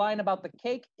that line about the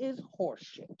cake is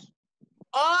horseshit.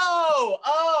 Oh,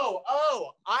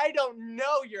 I don't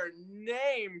know your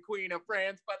name, Queen of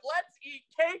France, but let's eat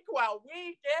cake while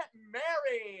we get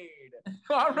married.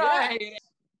 All right. Yes.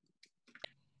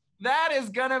 That is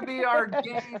going to be our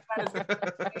game. That is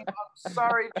I'm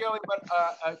sorry, Joey, but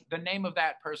the name of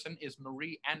that person is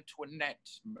Marie Antoinette.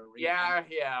 Yeah,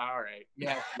 all right.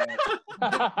 Yeah,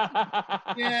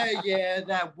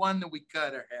 that one that we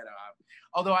cut her head off.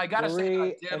 Although I got to say,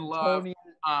 I did love,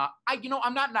 I'm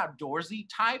not an outdoorsy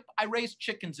type. I raise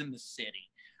chickens in the city.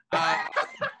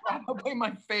 Probably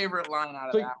my favorite line out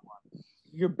of that one.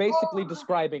 You're basically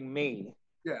describing me.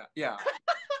 Yeah.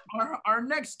 Our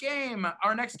next game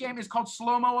is called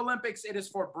Slow Mo Olympics. It is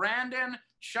for Brandon,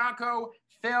 Chaco,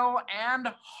 Phil, and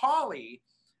Holly.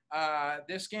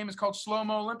 This game is called Slow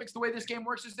Mo Olympics. The way this game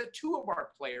works is that 2 of our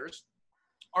players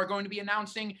are going to be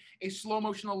announcing a slow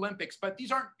motion Olympics, but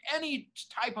these aren't any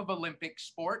type of Olympic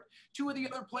sport. 2 of the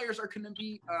other players are going to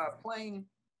be playing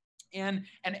in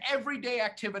an everyday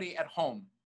activity at home.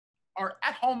 Our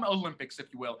at-home Olympics,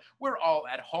 if you will. We're all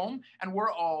at home, and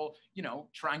we're all,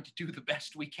 trying to do the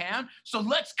best we can. So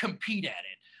let's compete at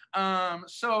it.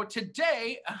 So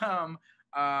today,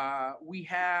 we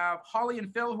have Holly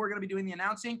and Phil who are going to be doing the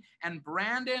announcing, and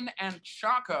Brandon and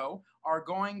Chaco are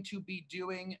going to be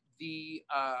doing the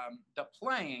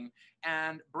playing.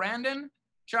 And Brandon,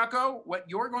 Chaco, what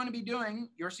you're going to be doing,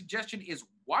 your suggestion is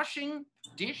washing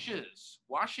dishes.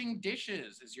 Washing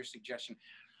dishes is your suggestion.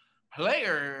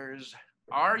 Players,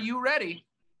 are you ready?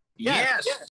 Yes.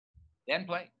 Then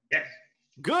play. Yes.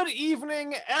 Good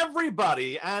evening,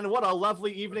 everybody, and what a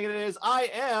lovely evening it is. I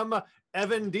am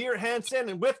Evan Deer Hansen,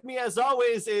 and with me, as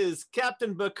always, is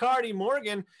Captain Bacardi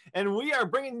Morgan, and we are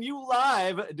bringing you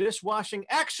live dishwashing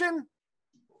action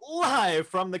live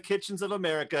from the kitchens of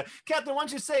America. Captain, why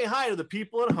don't you say hi to the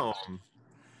people at home?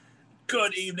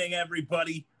 Good evening,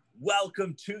 everybody.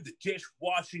 Welcome to the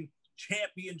Dishwashing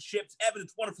Championships. Evan,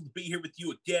 it's wonderful to be here with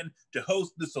you again to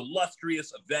host this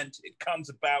illustrious event. It comes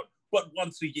about but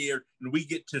once a year, and we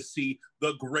get to see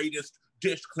the greatest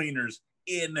dish cleaners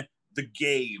in the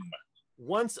game.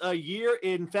 Once a year,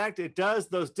 in fact, it does.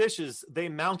 Those dishes, they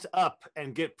mount up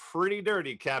and get pretty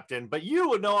dirty, Captain. But you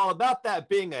would know all about that,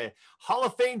 being a Hall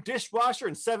of Fame dishwasher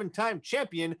and 7-time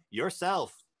champion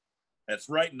yourself. That's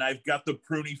right, and I've got the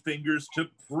pruny fingers to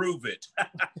prove it.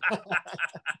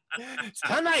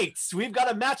 Tonight, we've got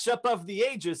a matchup of the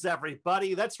ages,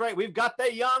 everybody. That's right, we've got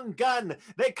the young gun.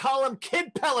 They call him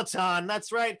Kid Peloton.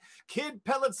 That's right, Kid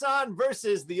Peloton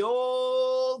versus the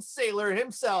old sailor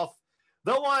himself.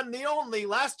 The one, the only,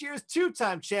 last year's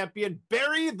two-time champion,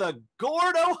 Barry the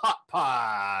Gordo Hot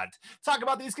Pot. Talk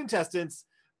about these contestants,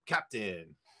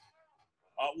 Captain.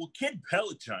 Well, Kid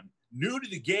Peloton, new to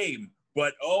the game,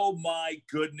 but oh my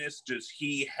goodness, does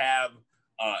he have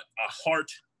a heart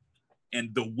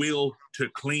and the will to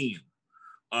clean.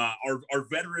 Our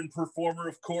veteran performer,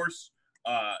 of course,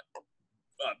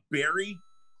 Barry,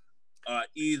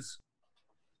 is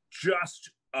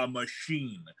just a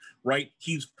machine, right?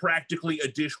 He's practically a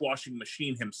dishwashing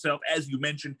machine himself. As you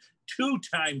mentioned,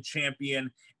 two-time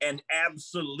champion and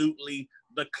absolutely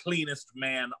the cleanest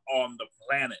man on the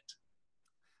planet.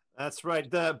 That's right.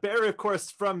 The Barry, of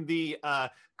course, from the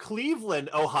Cleveland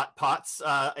Oh Hot Pots,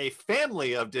 a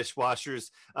family of dishwashers.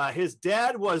 His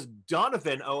dad was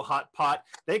Donovan Oh Hot Pot.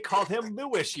 They called him the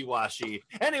Wishy Washy.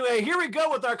 Anyway, here we go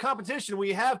with our competition.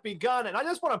 We have begun, and I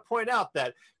just want to point out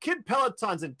that Kid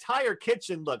Peloton's entire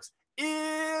kitchen looks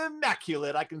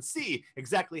immaculate. I can see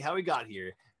exactly how he got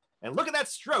here. And look at that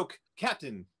stroke,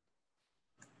 Captain.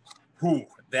 Whew,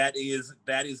 that is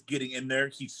getting in there.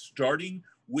 He's starting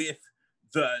with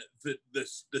the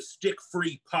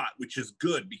stick-free pot, which is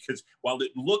good because while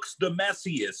it looks the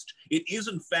messiest, it is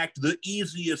in fact the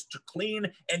easiest to clean,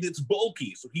 and it's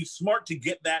bulky. So he's smart to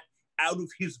get that out of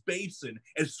his basin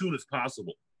as soon as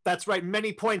possible. That's right.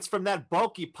 Many points from that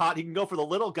bulky pot. He can go for the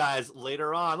little guys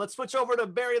later on. Let's switch over to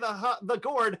Barry the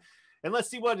gourd, and let's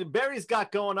see what Barry's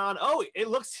got going on. Oh, it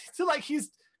looks like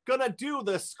he's gonna do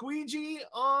the squeegee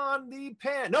on the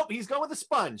pan. Nope, he's going with a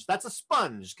sponge. That's a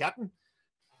sponge, Captain.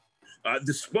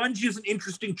 The sponge is an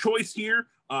interesting choice here.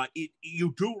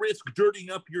 You do risk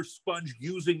dirtying up your sponge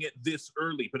using it this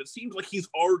early, but it seems like he's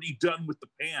already done with the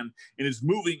pan and is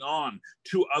moving on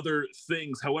to other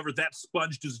things. However, that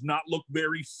sponge does not look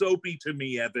very soapy to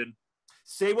me, Evan.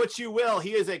 Say what you will.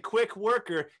 He is a quick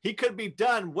worker. He could be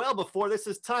done well before this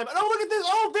is time. And oh, look at this.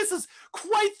 Oh, this is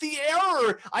quite the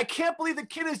error. I can't believe the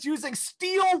kid is using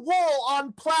steel wool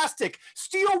on plastic.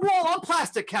 Steel wool on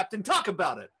plastic, Captain. Talk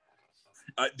about it.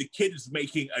 The kid is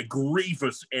making a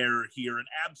grievous error here, an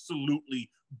absolutely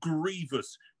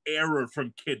grievous error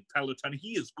from Kid Peloton.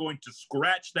 He is going to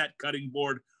scratch that cutting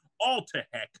board all to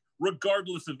heck,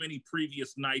 regardless of any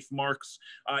previous knife marks.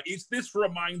 This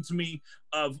reminds me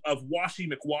of Washy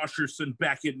McWasherson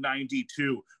back in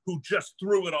 '92, who just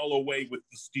threw it all away with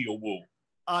the steel wool.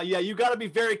 Yeah, you got to be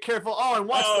very careful. Oh, and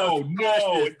watch those splashes.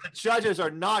 No. The judges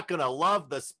are not going to love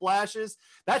the splashes.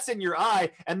 That's in your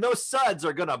eye, and those suds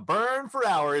are going to burn for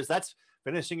hours. That's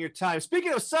finishing your time.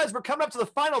 Speaking of suds, we're coming up to the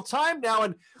final time now,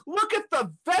 and look at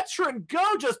the veteran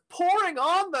go, just pouring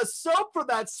on the soap for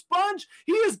that sponge.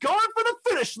 He is going for the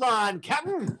finish line,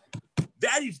 Captain.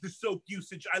 That is the soap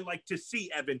usage I like to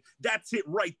see, Evan. That's it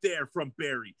right there from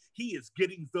Barry. He is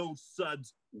getting those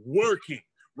suds working,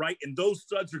 right? And those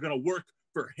suds are going to work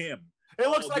for him. It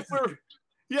looks like we're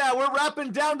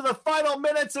wrapping down to the final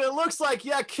minutes, and it looks like,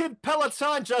 Kid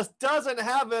Peloton just doesn't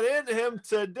have it in him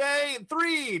today.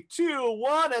 3, 2,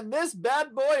 1, and this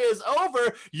bad boy is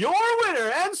over. Your winner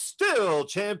and still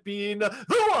champion,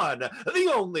 the one,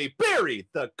 the only, Barry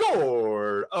the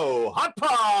Gourd Hot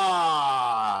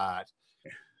Pot.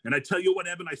 And I tell you what,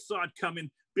 Evan, I saw it coming.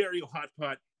 Barry Hot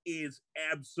Pot is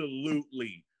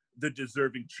absolutely the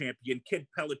deserving champion. Kid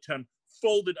Peloton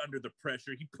folded under the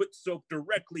pressure. He put soap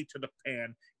directly to the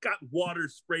pan, got water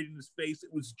sprayed in his face.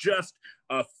 It was just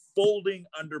folding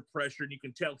under pressure, and you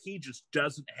can tell he just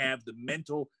doesn't have the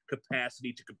mental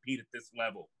capacity to compete at this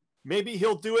level. Maybe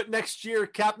he'll do it next year,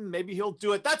 Captain. Maybe he'll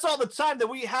do it. That's all the time that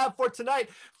we have for tonight.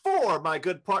 For my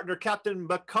good partner, Captain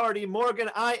Bacardi Morgan,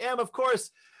 I am, of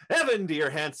course, Evan Deer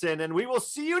Hansen, and we will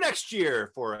see you next year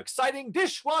for exciting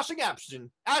dishwashing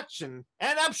action,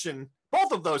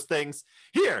 both of those things,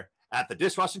 here at the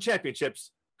Dishwashing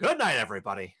Championships. Good night,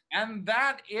 everybody. And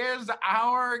that is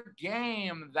our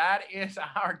game. That is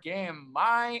our game.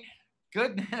 My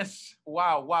goodness.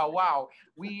 Wow.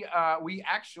 We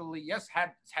actually, yes,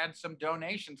 had some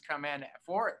donations come in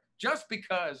for it, just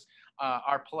because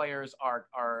our players are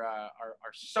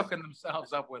soaking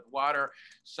themselves up with water.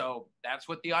 So that's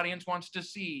what the audience wants to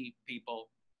see, people.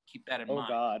 Keep that in Oh mind.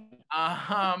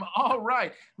 God. All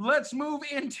right, let's move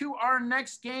into our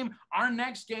next game. Our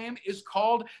next game is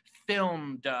called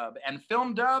Film Dub, and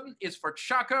Film Dub is for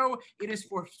Chaco, it is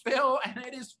for Phil, and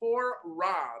it is for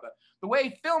Rob. The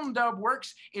way Film Dub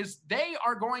works is they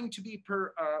are going to be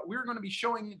we're going to be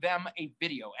showing them a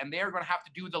video, and they are going to have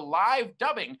to do the live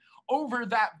dubbing over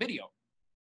that video.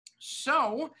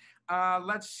 So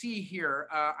let's see here.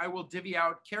 I will divvy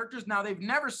out characters. Now, they've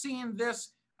never seen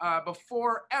this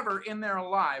before ever in their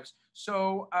lives.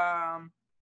 So,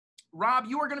 Rob,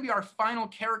 you are going to be our final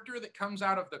character that comes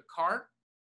out of the cart.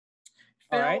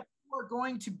 Phil, All right. you are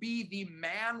going to be the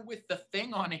man with the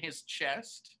thing on his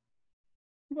chest.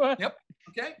 What? Yep.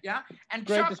 Okay. Yeah. And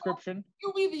Great Chuck, description.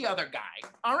 you'll be the other guy.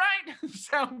 All right.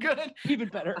 Sound good? Even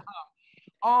better.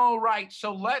 All right.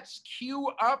 So let's cue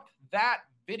up that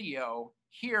video.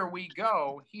 Here we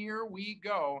go. Here we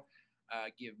go.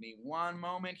 Give me one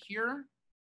moment here.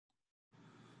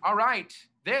 All right,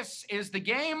 this is the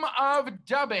game of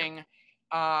dubbing,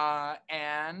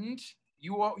 and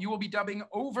you will be dubbing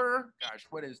over, gosh,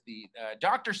 what is the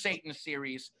Dr. Satan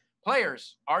series.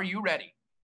 Players, are you ready?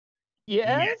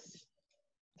 Yes.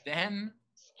 Then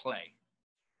play.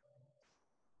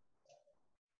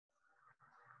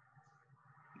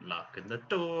 Lock in the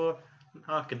door,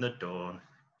 lock in the door.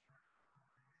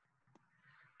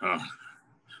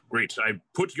 Great. I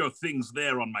put your things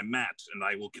there on my mat, and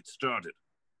I will get started.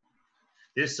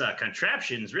 This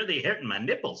contraption's really hurting my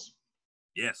nipples.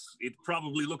 Yes, it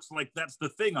probably looks like that's the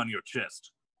thing on your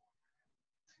chest.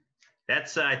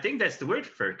 That's, I think that's the word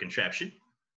for contraption.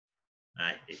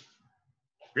 It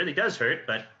really does hurt,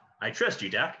 but I trust you,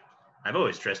 Doc. I've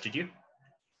always trusted you.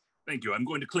 Thank you. I'm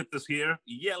going to clip this here.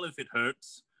 Yell if it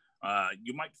hurts.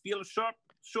 You might feel a sharp,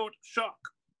 short shock.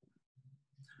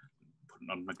 Putting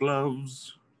on my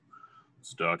gloves.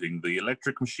 Starting the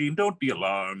electric machine. Don't be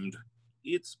alarmed.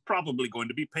 It's probably going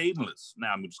to be painless.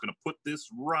 Now I'm just going to put this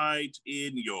right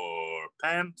in your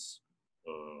pants.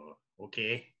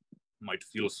 Okay. Might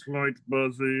feel a slight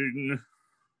buzzing.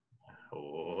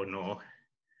 Oh, no.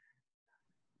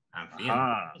 I'm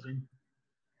feeling buzzing.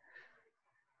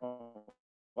 Oh,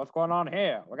 what's going on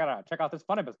here? We gotta check out this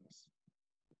funny business.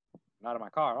 Not in my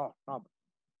car. Oh, no.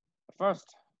 But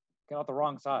first, get out the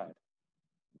wrong side.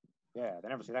 Yeah, they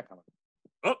never see that coming.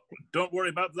 Oh, don't worry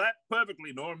about that.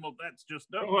 Perfectly normal. That's just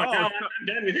no. Oh, no, I'm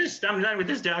done with this. I'm done with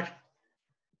this, Doc.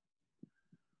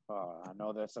 I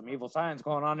know there's some evil science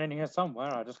going on in here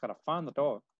somewhere. I just gotta find the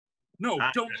door. No,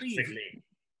 don't leave.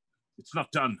 It's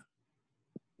not done.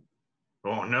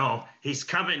 Oh no, he's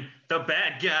coming. The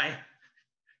bad guy.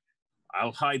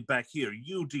 I'll hide back here.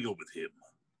 You deal with him.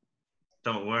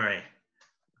 Don't worry.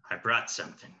 I brought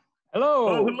something. Hello.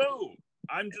 Oh, hello.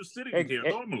 I'm just sitting here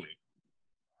normally.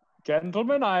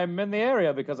 Gentlemen, I'm in the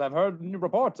area because I've heard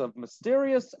reports of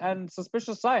mysterious and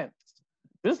suspicious science.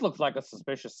 This looks like a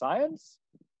suspicious science.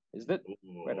 Is it?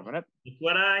 Wait a minute. Look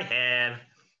what I have.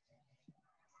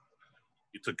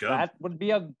 It's a gun. That would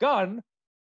be a gun.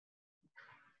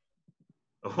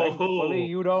 Thankfully,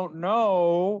 you don't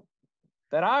know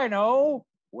that I know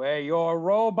where your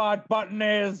robot button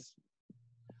is.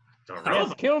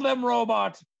 Yes, kill them,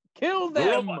 robot. Kill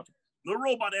them. The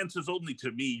robot answers only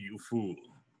to me, you fool.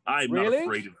 I'm Really? not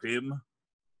afraid of him.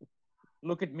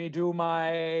 Look at me do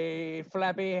my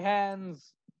flappy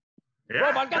hands.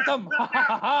 Robot, get them! Ha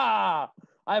ha ha!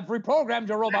 I've reprogrammed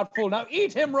your robot fool. Now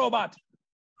eat him, robot!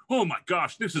 Oh my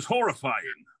gosh, this is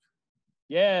horrifying.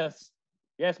 Yes.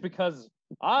 Yes, because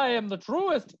I am the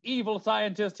truest evil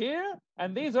scientist here,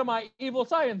 and these are my evil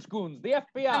science goons, the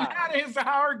FBI. And that is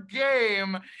our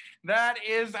game. That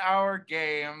is our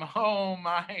game. Oh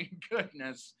my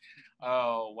goodness.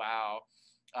 Oh, wow.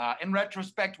 In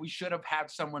retrospect, we should have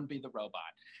had someone be the robot.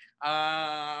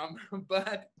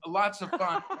 But lots of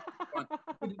fun.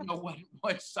 We didn't know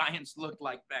what science looked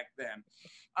like back then.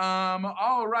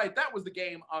 All right, that was the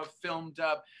game of Film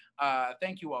Dub.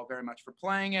 Thank you all very much for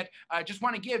playing it. I just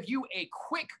want to give you a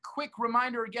quick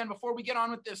reminder again before we get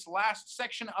on with this last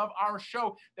section of our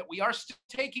show that we are still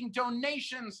taking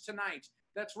donations tonight.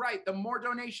 That's right, the more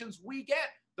donations we get,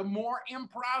 the more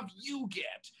improv you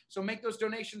get. So make those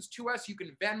donations to us. You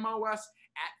can Venmo us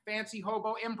at Fancy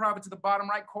Hobo Improv. It's at the bottom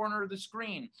right corner of the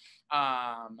screen.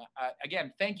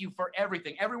 Again, thank you for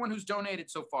everything. Everyone who's donated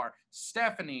so far.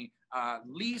 Stephanie,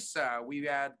 Lisa, we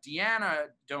had Deanna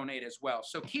donate as well.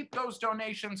 So keep those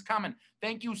donations coming.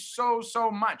 Thank you so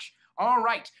much. All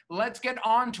right, let's get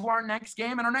on to our next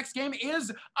game. And our next game is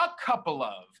a couple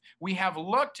of. We have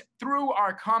looked through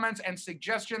our comments and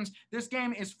suggestions. This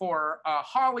game is for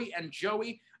Holly and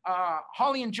Joey.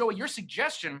 Holly and Joey, your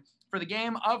suggestion for the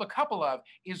game of a couple of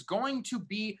is going to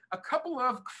be a couple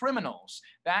of criminals.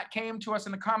 That came to us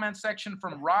in the comments section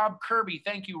from Rob Kirby.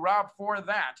 Thank you, Rob, for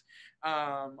that.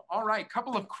 All right,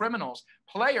 couple of criminals.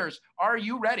 Players, are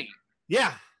you ready?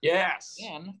 Yeah. Yes.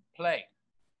 And play.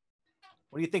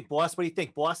 What do you think, boss? What do you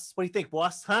think, boss? What do you think,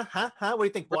 boss? Huh? What do you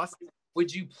think, boss?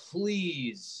 Would you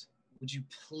please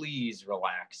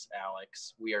relax,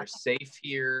 Alex? We are safe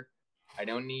here. I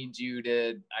don't need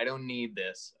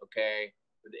this, okay?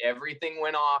 Everything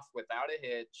went off without a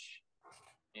hitch,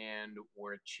 and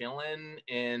we're chilling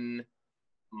in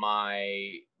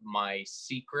my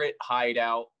secret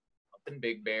hideout up in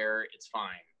Big Bear. It's fine.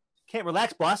 Can't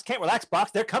relax, boss. Can't relax,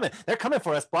 boss. They're coming. They're coming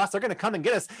for us, boss. They're going to come and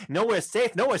get us. Nowhere's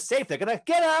safe. Nowhere's safe. They're going to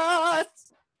get us.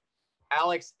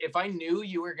 Alex, if I knew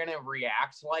you were going to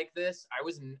react like this, I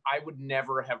would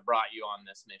never have brought you on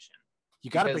this mission.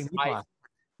 You got to bring me, boss.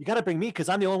 You got to bring me because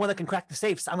I'm the only one that can crack the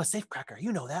safes. I'm a safe cracker.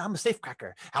 You know that. I'm a safe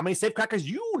cracker. How many safe crackers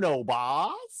you know,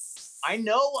 boss? I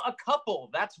know a couple.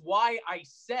 That's why I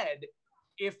said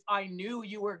if I knew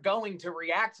you were going to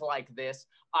react like this,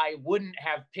 I wouldn't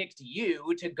have picked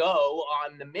you to go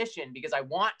on the mission because I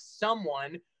want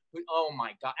someone who, oh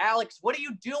my God. Alex, what are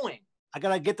you doing? I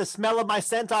got to get the smell of my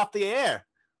scent off the air.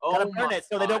 Oh, got to burn it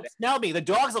so they don't smell me. The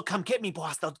dogs will come get me,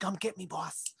 boss. They'll come get me,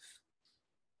 boss.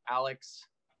 Alex.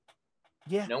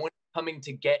 Yeah. No one's coming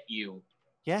to get you.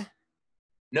 Yeah.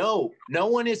 No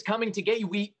one is coming to get you.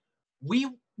 We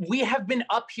have been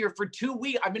up here for 2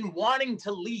 weeks. I've been wanting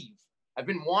to leave.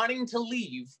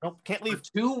 Nope, can't leave.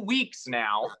 For 2 weeks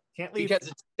now. Can't leave. Because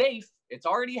it's safe. It's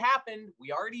already happened.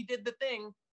 We already did the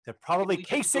thing. They're probably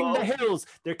casing the hills.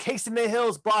 They're casing the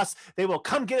hills, boss. They will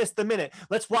come get us the minute.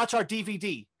 Let's watch our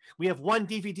DVD. We have one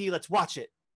DVD. Let's watch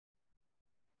it.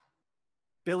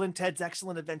 Bill and Ted's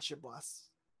Excellent Adventure, boss.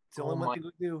 It's the only one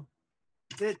thing we do.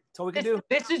 That's it. That's all we can do.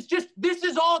 This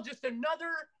is all just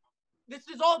another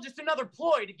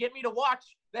ploy to get me to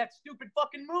watch that stupid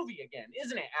fucking movie again,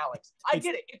 isn't it, Alex? I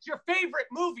get it. It's your favorite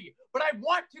movie, but I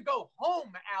want to go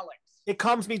home, Alex. It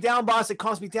calms me down, boss. It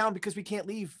calms me down because we can't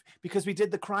leave because we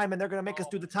did the crime and they're going to make us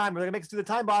do the time. They're going to make us do the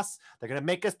time, boss. They're going to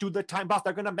make us do the time, boss.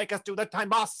 They're going to make us do the time,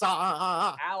 boss.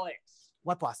 Alex.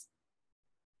 What, boss?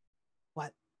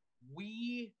 What?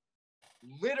 We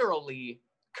literally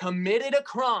committed a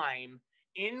crime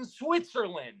in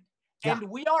Switzerland, and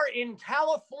we are in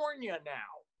California now.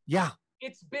 Yeah.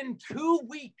 It's been 2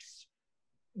 weeks.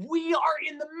 We are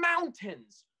in the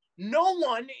mountains. No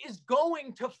one is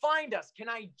going to find us. Can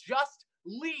I just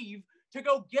leave to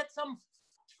go get some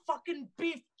fucking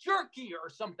beef jerky or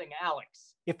something,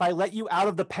 Alex? If I let you out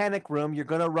of the panic room, you're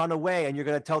going to run away and you're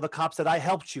going to tell the cops that I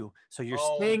helped you. So you're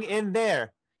staying in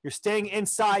there. You're staying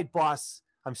inside, boss.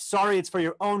 I'm sorry. It's for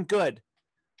your own good.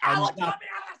 Alex, let me out of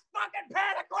this fucking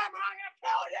panic room or I'm going to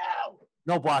kill you.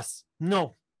 No, boss.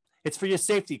 No. It's for your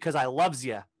safety because I loves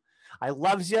you. I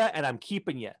loves you and I'm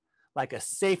keeping you like a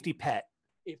safety pet.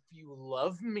 If you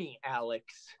love me,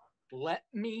 Alex, let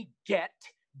me get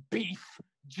beef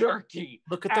jerky.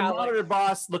 Look at the monitor,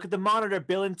 boss. Look at the monitor.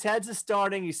 Bill and Ted's is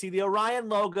starting. You see the Orion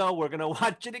logo. We're going to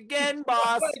watch it again,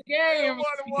 boss. Game. I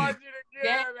want to watch it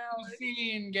again, Alex.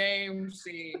 Game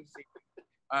scene.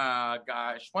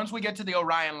 Gosh, once we get to the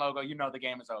Orion logo, you know the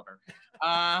game is over.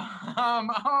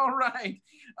 All right.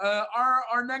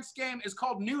 Our next game is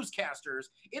called Newscasters.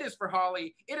 It is for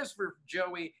Holly. It is for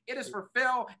Joey. It is for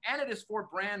Phil, and it is for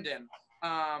Brandon.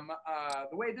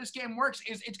 The way this game works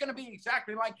is it's going to be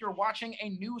exactly like you're watching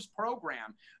a news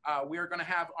program. We're going to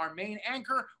have our main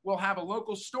anchor. We'll have a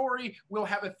local story. We'll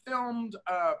have a filmed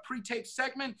pre-tape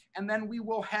segment, and then we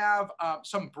will have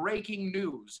some breaking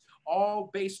news, all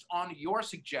based on your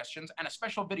suggestions and a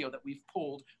special video that we've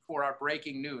pulled for our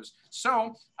breaking news.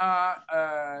 So,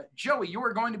 Joey, you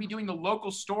are going to be doing the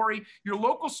local story. Your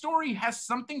local story has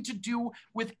something to do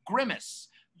with Grimace.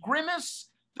 Grimace,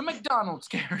 the McDonald's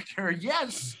character.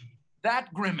 Yes,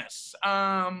 that Grimace.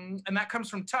 And that comes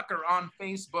from Tucker on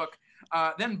Facebook.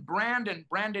 Then Brandon,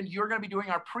 you're going to be doing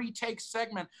our pre-tape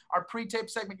segment. Our pre-tape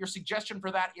segment, your suggestion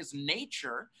for that is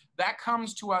nature. That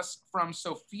comes to us from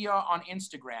Sophia on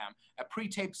Instagram, a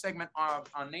pre-tape segment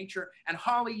on nature. And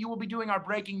Holly, you will be doing our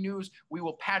breaking news. We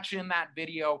will patch in that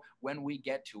video when we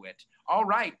get to it. All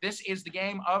right, this is the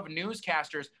game of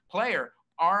newscasters. Players,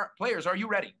 are you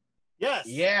ready? Yes.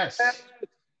 Yes.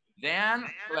 Then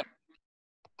play.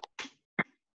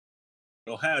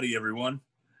 Well, howdy, everyone.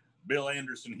 Bill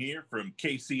Anderson here from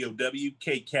KCOW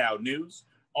K-Cow News.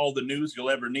 All the news you'll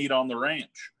ever need on the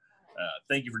ranch.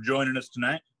 Thank you for joining us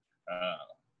tonight.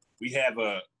 We have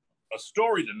a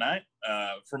story tonight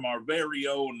from our very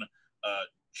own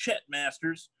Chet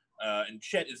Masters. And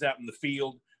Chet is out in the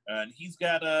field and he's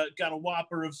got a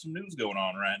whopper of some news going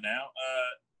on right now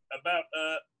about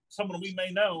someone we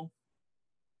may know.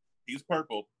 He's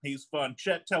purple. He's fun.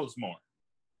 Chet, tell us more.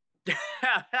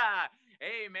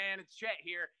 Hey, man, it's Chet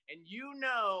here. And you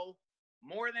know,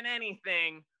 more than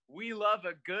anything, we love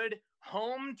a good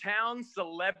hometown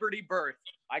celebrity birth.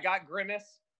 I got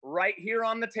Grimace right here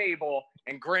on the table,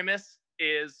 and Grimace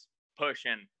is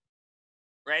pushing.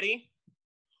 Ready?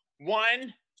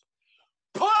 1,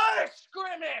 push,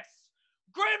 Grimace!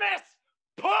 Grimace,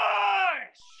 push!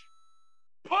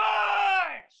 Push!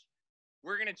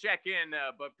 We're going to check in,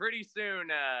 but pretty soon,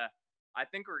 I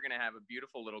think we're going to have a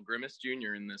beautiful little Grimace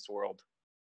Jr. in this world.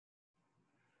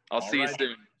 I'll see you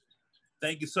soon.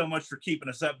 Thank you so much for keeping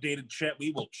us updated, Chet.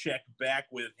 We will check back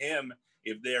with him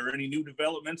if there are any new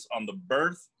developments on the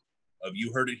birth of,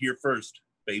 you heard it here first,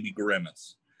 baby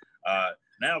Grimace.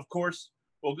 Now, of course,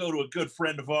 we'll go to a good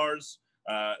friend of ours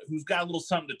who's got a little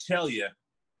something to tell you.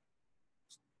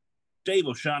 Dave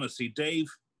O'Shaughnessy. Dave,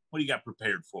 what do you got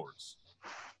prepared for us?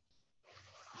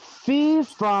 Fee,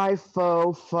 fi,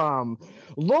 fo, fum.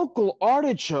 Local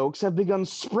artichokes have begun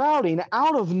sprouting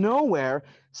out of nowhere,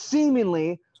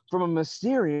 seemingly from a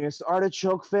mysterious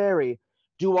artichoke fairy.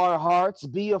 Do our hearts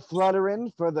be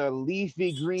a-fluttering for the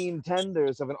leafy green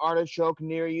tenders of an artichoke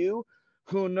near you?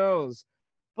 Who knows?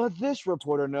 But this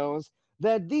reporter knows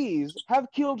that these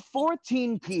have killed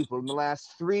 14 people in the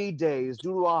last 3 days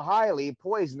due to a highly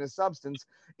poisonous substance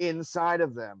inside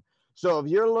of them. So if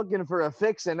you're looking for a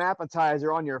fix and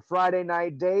appetizer on your Friday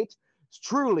night date,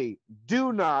 truly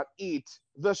do not eat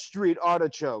the street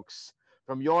artichokes.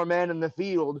 From your man in the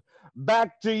field,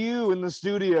 back to you in the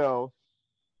studio.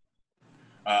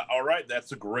 All right,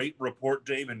 that's a great report,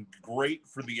 Dave, and great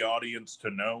for the audience to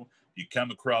know. You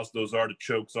come across those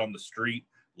artichokes on the street,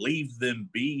 leave them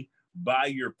be, buy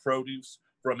your produce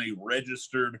from a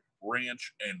registered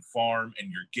ranch and farm,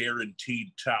 and you're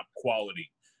guaranteed top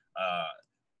quality.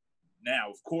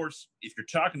 Now, of course, if you're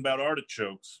talking about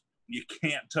artichokes, you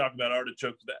can't talk about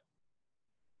artichokes without.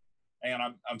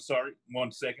 And I'm sorry,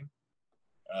 1 second.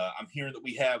 I'm hearing that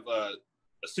we have a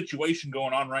situation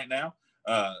going on right now.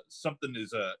 Something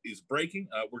is breaking.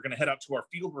 We're going to head out to our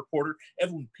field reporter,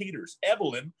 Evelyn Peters.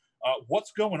 Evelyn,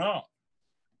 what's going on?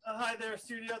 Hi there,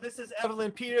 studio. This is Evelyn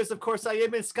Peters. Of course, I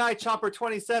am in Sky Chopper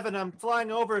 27. I'm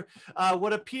flying over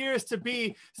what appears to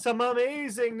be some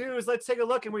amazing news. Let's take a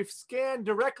look. And we've scanned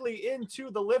directly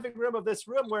into the living room of this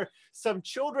room where some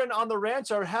children on the ranch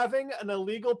are having an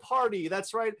illegal party.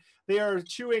 That's right. They are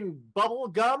chewing bubble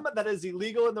gum that is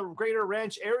illegal in the greater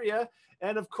ranch area.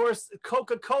 And of course,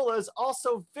 Coca-Cola is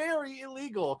also very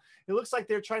illegal. It looks like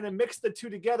they're trying to mix the two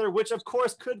together, which of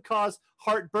course could cause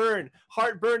heartburn.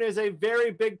 Heartburn is a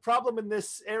very big problem in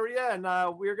this area, and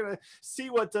we're gonna see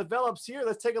what develops here.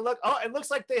 Let's take a look. Oh, it looks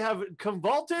like they have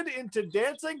convulted into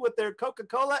dancing with their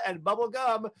Coca-Cola and bubble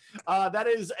gum. That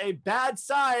is a bad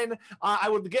sign. I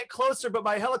would get closer, but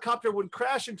my helicopter would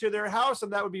crash into their house,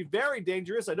 and that would be very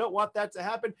dangerous. I don't want that to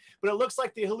happen, but it looks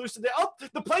like the hallucinate. Oh,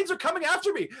 the planes are coming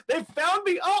after me. They found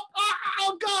me.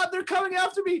 Oh God, they're coming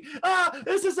after me.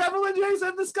 This is Evelyn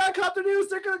Jason, the Skycopter News.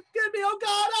 They're gonna get me. Oh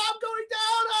God, I'm going down.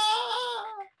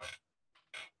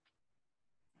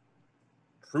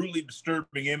 Truly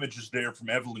disturbing images there from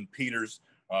Evelyn Peters.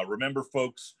 Remember,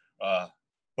 folks,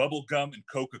 bubble gum and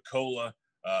Coca-Cola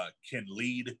can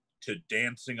lead to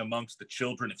dancing amongst the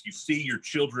children. If you see your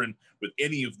children with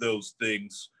any of those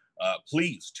things,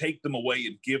 please take them away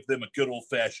and give them a good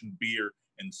old-fashioned beer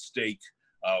and steak.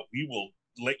 We will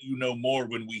let you know more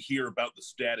when we hear about the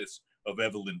status of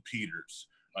Evelyn Peters.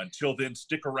 Until then,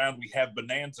 stick around. We have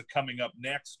Bonanza coming up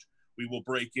next. We will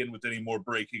break in with any more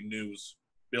breaking news.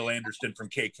 Bill Anderson from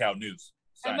K-Cow News.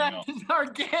 And that is our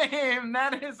game.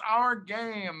 That is our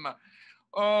game.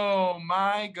 Oh,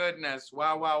 my goodness.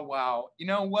 Wow, wow, wow. You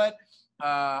know what?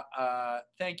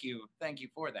 Thank you. Thank you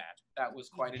for that. That was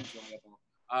quite enjoyable.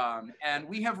 And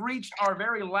we have reached our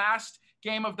very last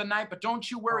game of the night, but don't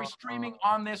you worry, streaming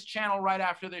on this channel right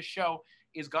after this show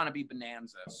is going to be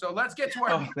Bonanza. So let's get to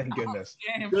our thank goodness.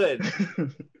 game. Good.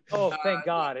 Oh, thank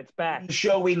God, it's back. The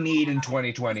show we need in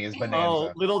 2020 is Bonanza.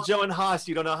 Oh, little Joe and Haas,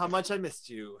 you don't know how much I missed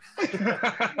you.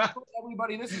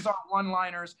 Everybody, this is our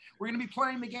one-liners. We're going to be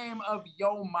playing the game of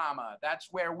Yo Mama. That's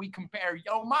where we compare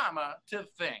Yo Mama to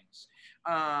things.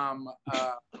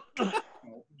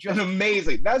 Just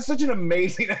amazing. That's such an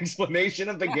amazing explanation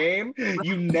of the game.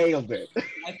 You nailed it.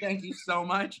 I thank you so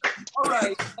much. All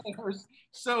right.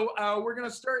 So we're going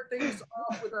to start things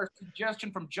off with our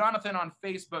suggestion from Jonathan on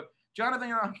Facebook.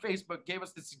 Jonathan on Facebook gave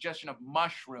us the suggestion of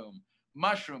mushroom.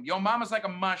 Mushroom. Yo Mama's like a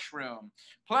mushroom.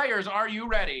 Players, are you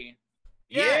ready?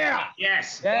 Yeah.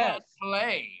 Yes. Let's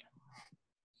play.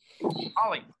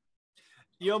 Holly,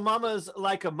 Yo mama's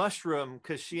like a mushroom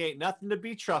because she ain't nothing to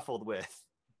be truffled with.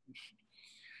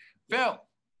 Phil.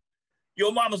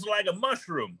 Your mama's like a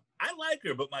mushroom. I like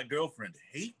her, but my girlfriend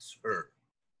hates her.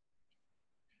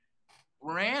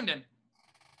 Brandon.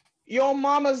 Your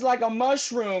mama's like a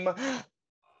mushroom.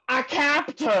 I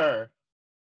capped her.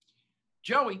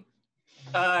 Joey.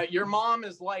 Your mom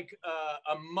is like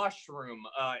a mushroom.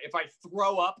 If I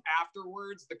throw up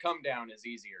afterwards, the come down is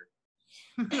easier.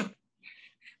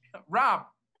 Rob.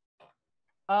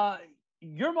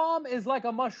 Your mom is like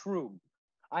a mushroom.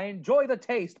 I enjoy the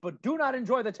taste, but do not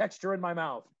enjoy the texture in my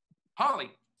mouth.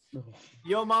 Holly.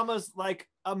 Yo mama's like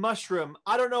a mushroom.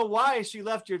 I don't know why she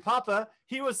left your papa.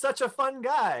 He was such a fun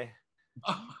guy.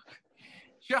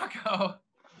 Chaco.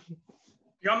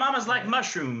 Your mama's like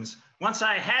mushrooms. Once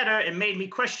I had her, it made me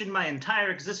question my entire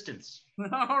existence.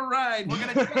 All right, we're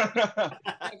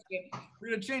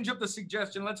gonna change up the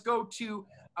suggestion. Let's go to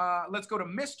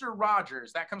Mr.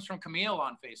 Rogers. That comes from Camille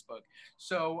on Facebook.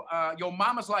 So your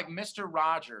mama's like Mr.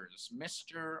 Rogers.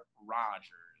 Mr.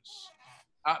 Rogers.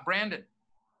 Brandon.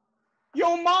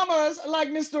 Your mama's like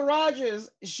Mr. Rogers.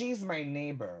 She's my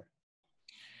neighbor.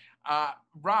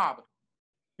 Rob.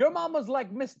 Your mama's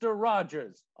like Mr.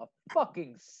 Rogers, a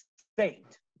fucking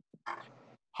state.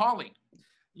 Holly.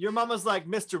 Your mama's like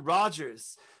Mr.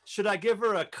 Rogers. Should I give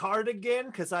her a cardigan?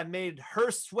 Because I made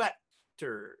her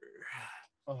sweater.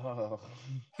 Oh.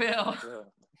 Phil.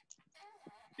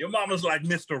 Your mama's like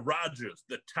Mr. Rogers.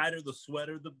 The tighter the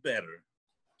sweater, the better.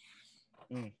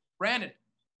 Brandon.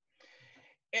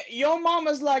 Your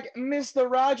mama's like Mr.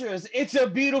 Rogers. It's a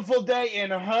beautiful day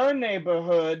in her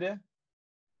neighborhood.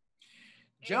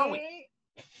 Joey.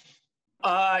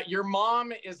 Your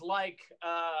mom is like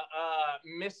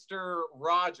Mr.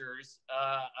 Rogers.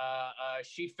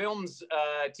 She films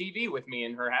TV with me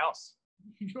in her house.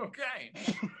 Okay.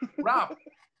 Rob.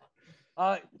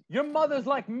 Your mother's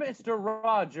like Mr.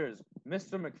 Rogers.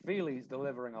 Mr. McFeely's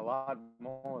delivering a lot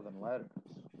more than letters.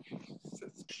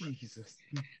 Jesus.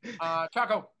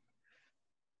 Chaco.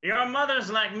 Your mother's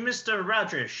like Mr.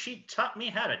 Rogers. She taught me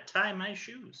how to tie my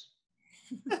shoes.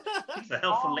 It's a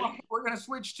helpful lady. We're going to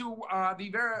switch to the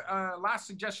very last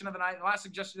suggestion of the night. The last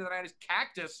suggestion of the night is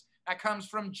cactus. That comes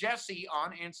from Jesse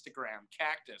on Instagram.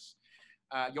 Cactus.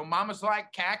 Your mama's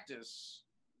like cactus.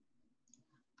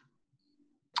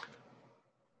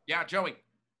 Yeah, Joey.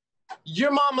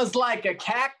 Your mama's like a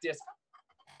cactus.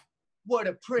 What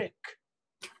a prick.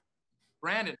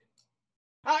 Brandon.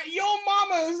 Your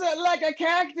mama's like a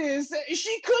cactus.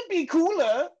 She could be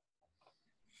cooler.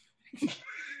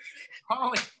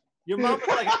 Holly. Your mama's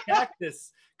like a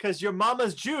cactus because your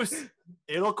mama's juice,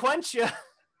 it'll quench you.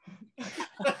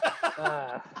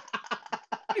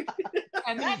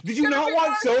 Did you not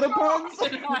want soda puns?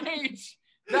 Tonight.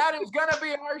 That is going to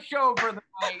be our show for the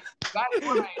night. That's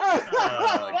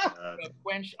right. To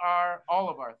quench all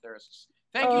of our thirsts.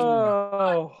 Thank you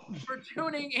so much for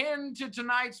tuning in to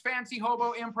tonight's Fancy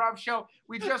Hobo Improv Show.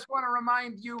 We just want to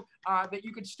remind you that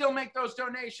you could still make those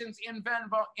donations in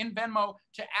Venmo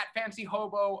to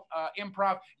 @FancyHobo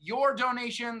Improv. Your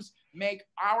donations make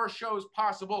our shows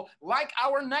possible, like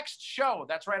our next show.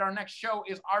 That's right, our next show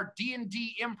is our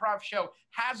D&D improv show,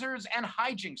 Hazards and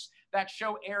Hijinks. That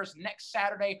show airs next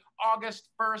Saturday, August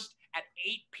 1st at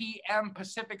 8 p.m.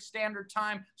 Pacific Standard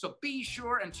Time. So be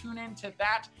sure and tune in to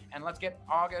that. And let's get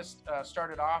August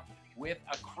started off with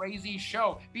a crazy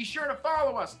show. Be sure to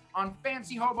follow us on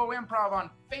Fancy Hobo Improv on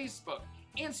Facebook,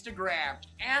 Instagram,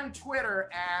 and Twitter.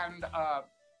 And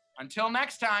until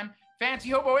next time, Fancy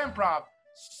Hobo Improv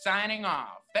signing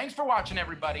off. Thanks for watching,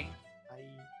 everybody.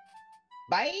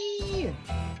 Bye.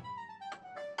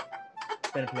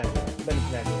 Been a pleasure. Been a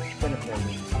pleasure. Been a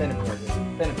pleasure. Been a pleasure.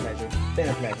 Been a pleasure. Been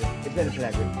a pleasure. It's been a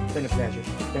pleasure. Been a pleasure.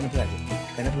 Been a pleasure.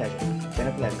 Been a pleasure. Been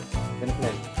a pleasure. Been a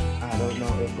pleasure. I don't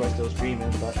know if we're still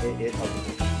streaming, but it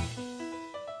helps.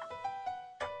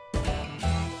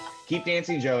 Keep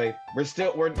dancing, Joey.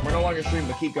 We're no longer streaming,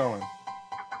 but keep going.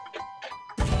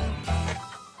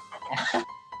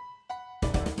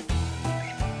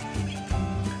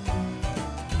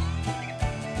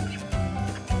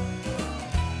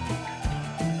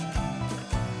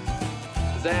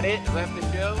 Is that it? Is that the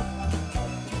show?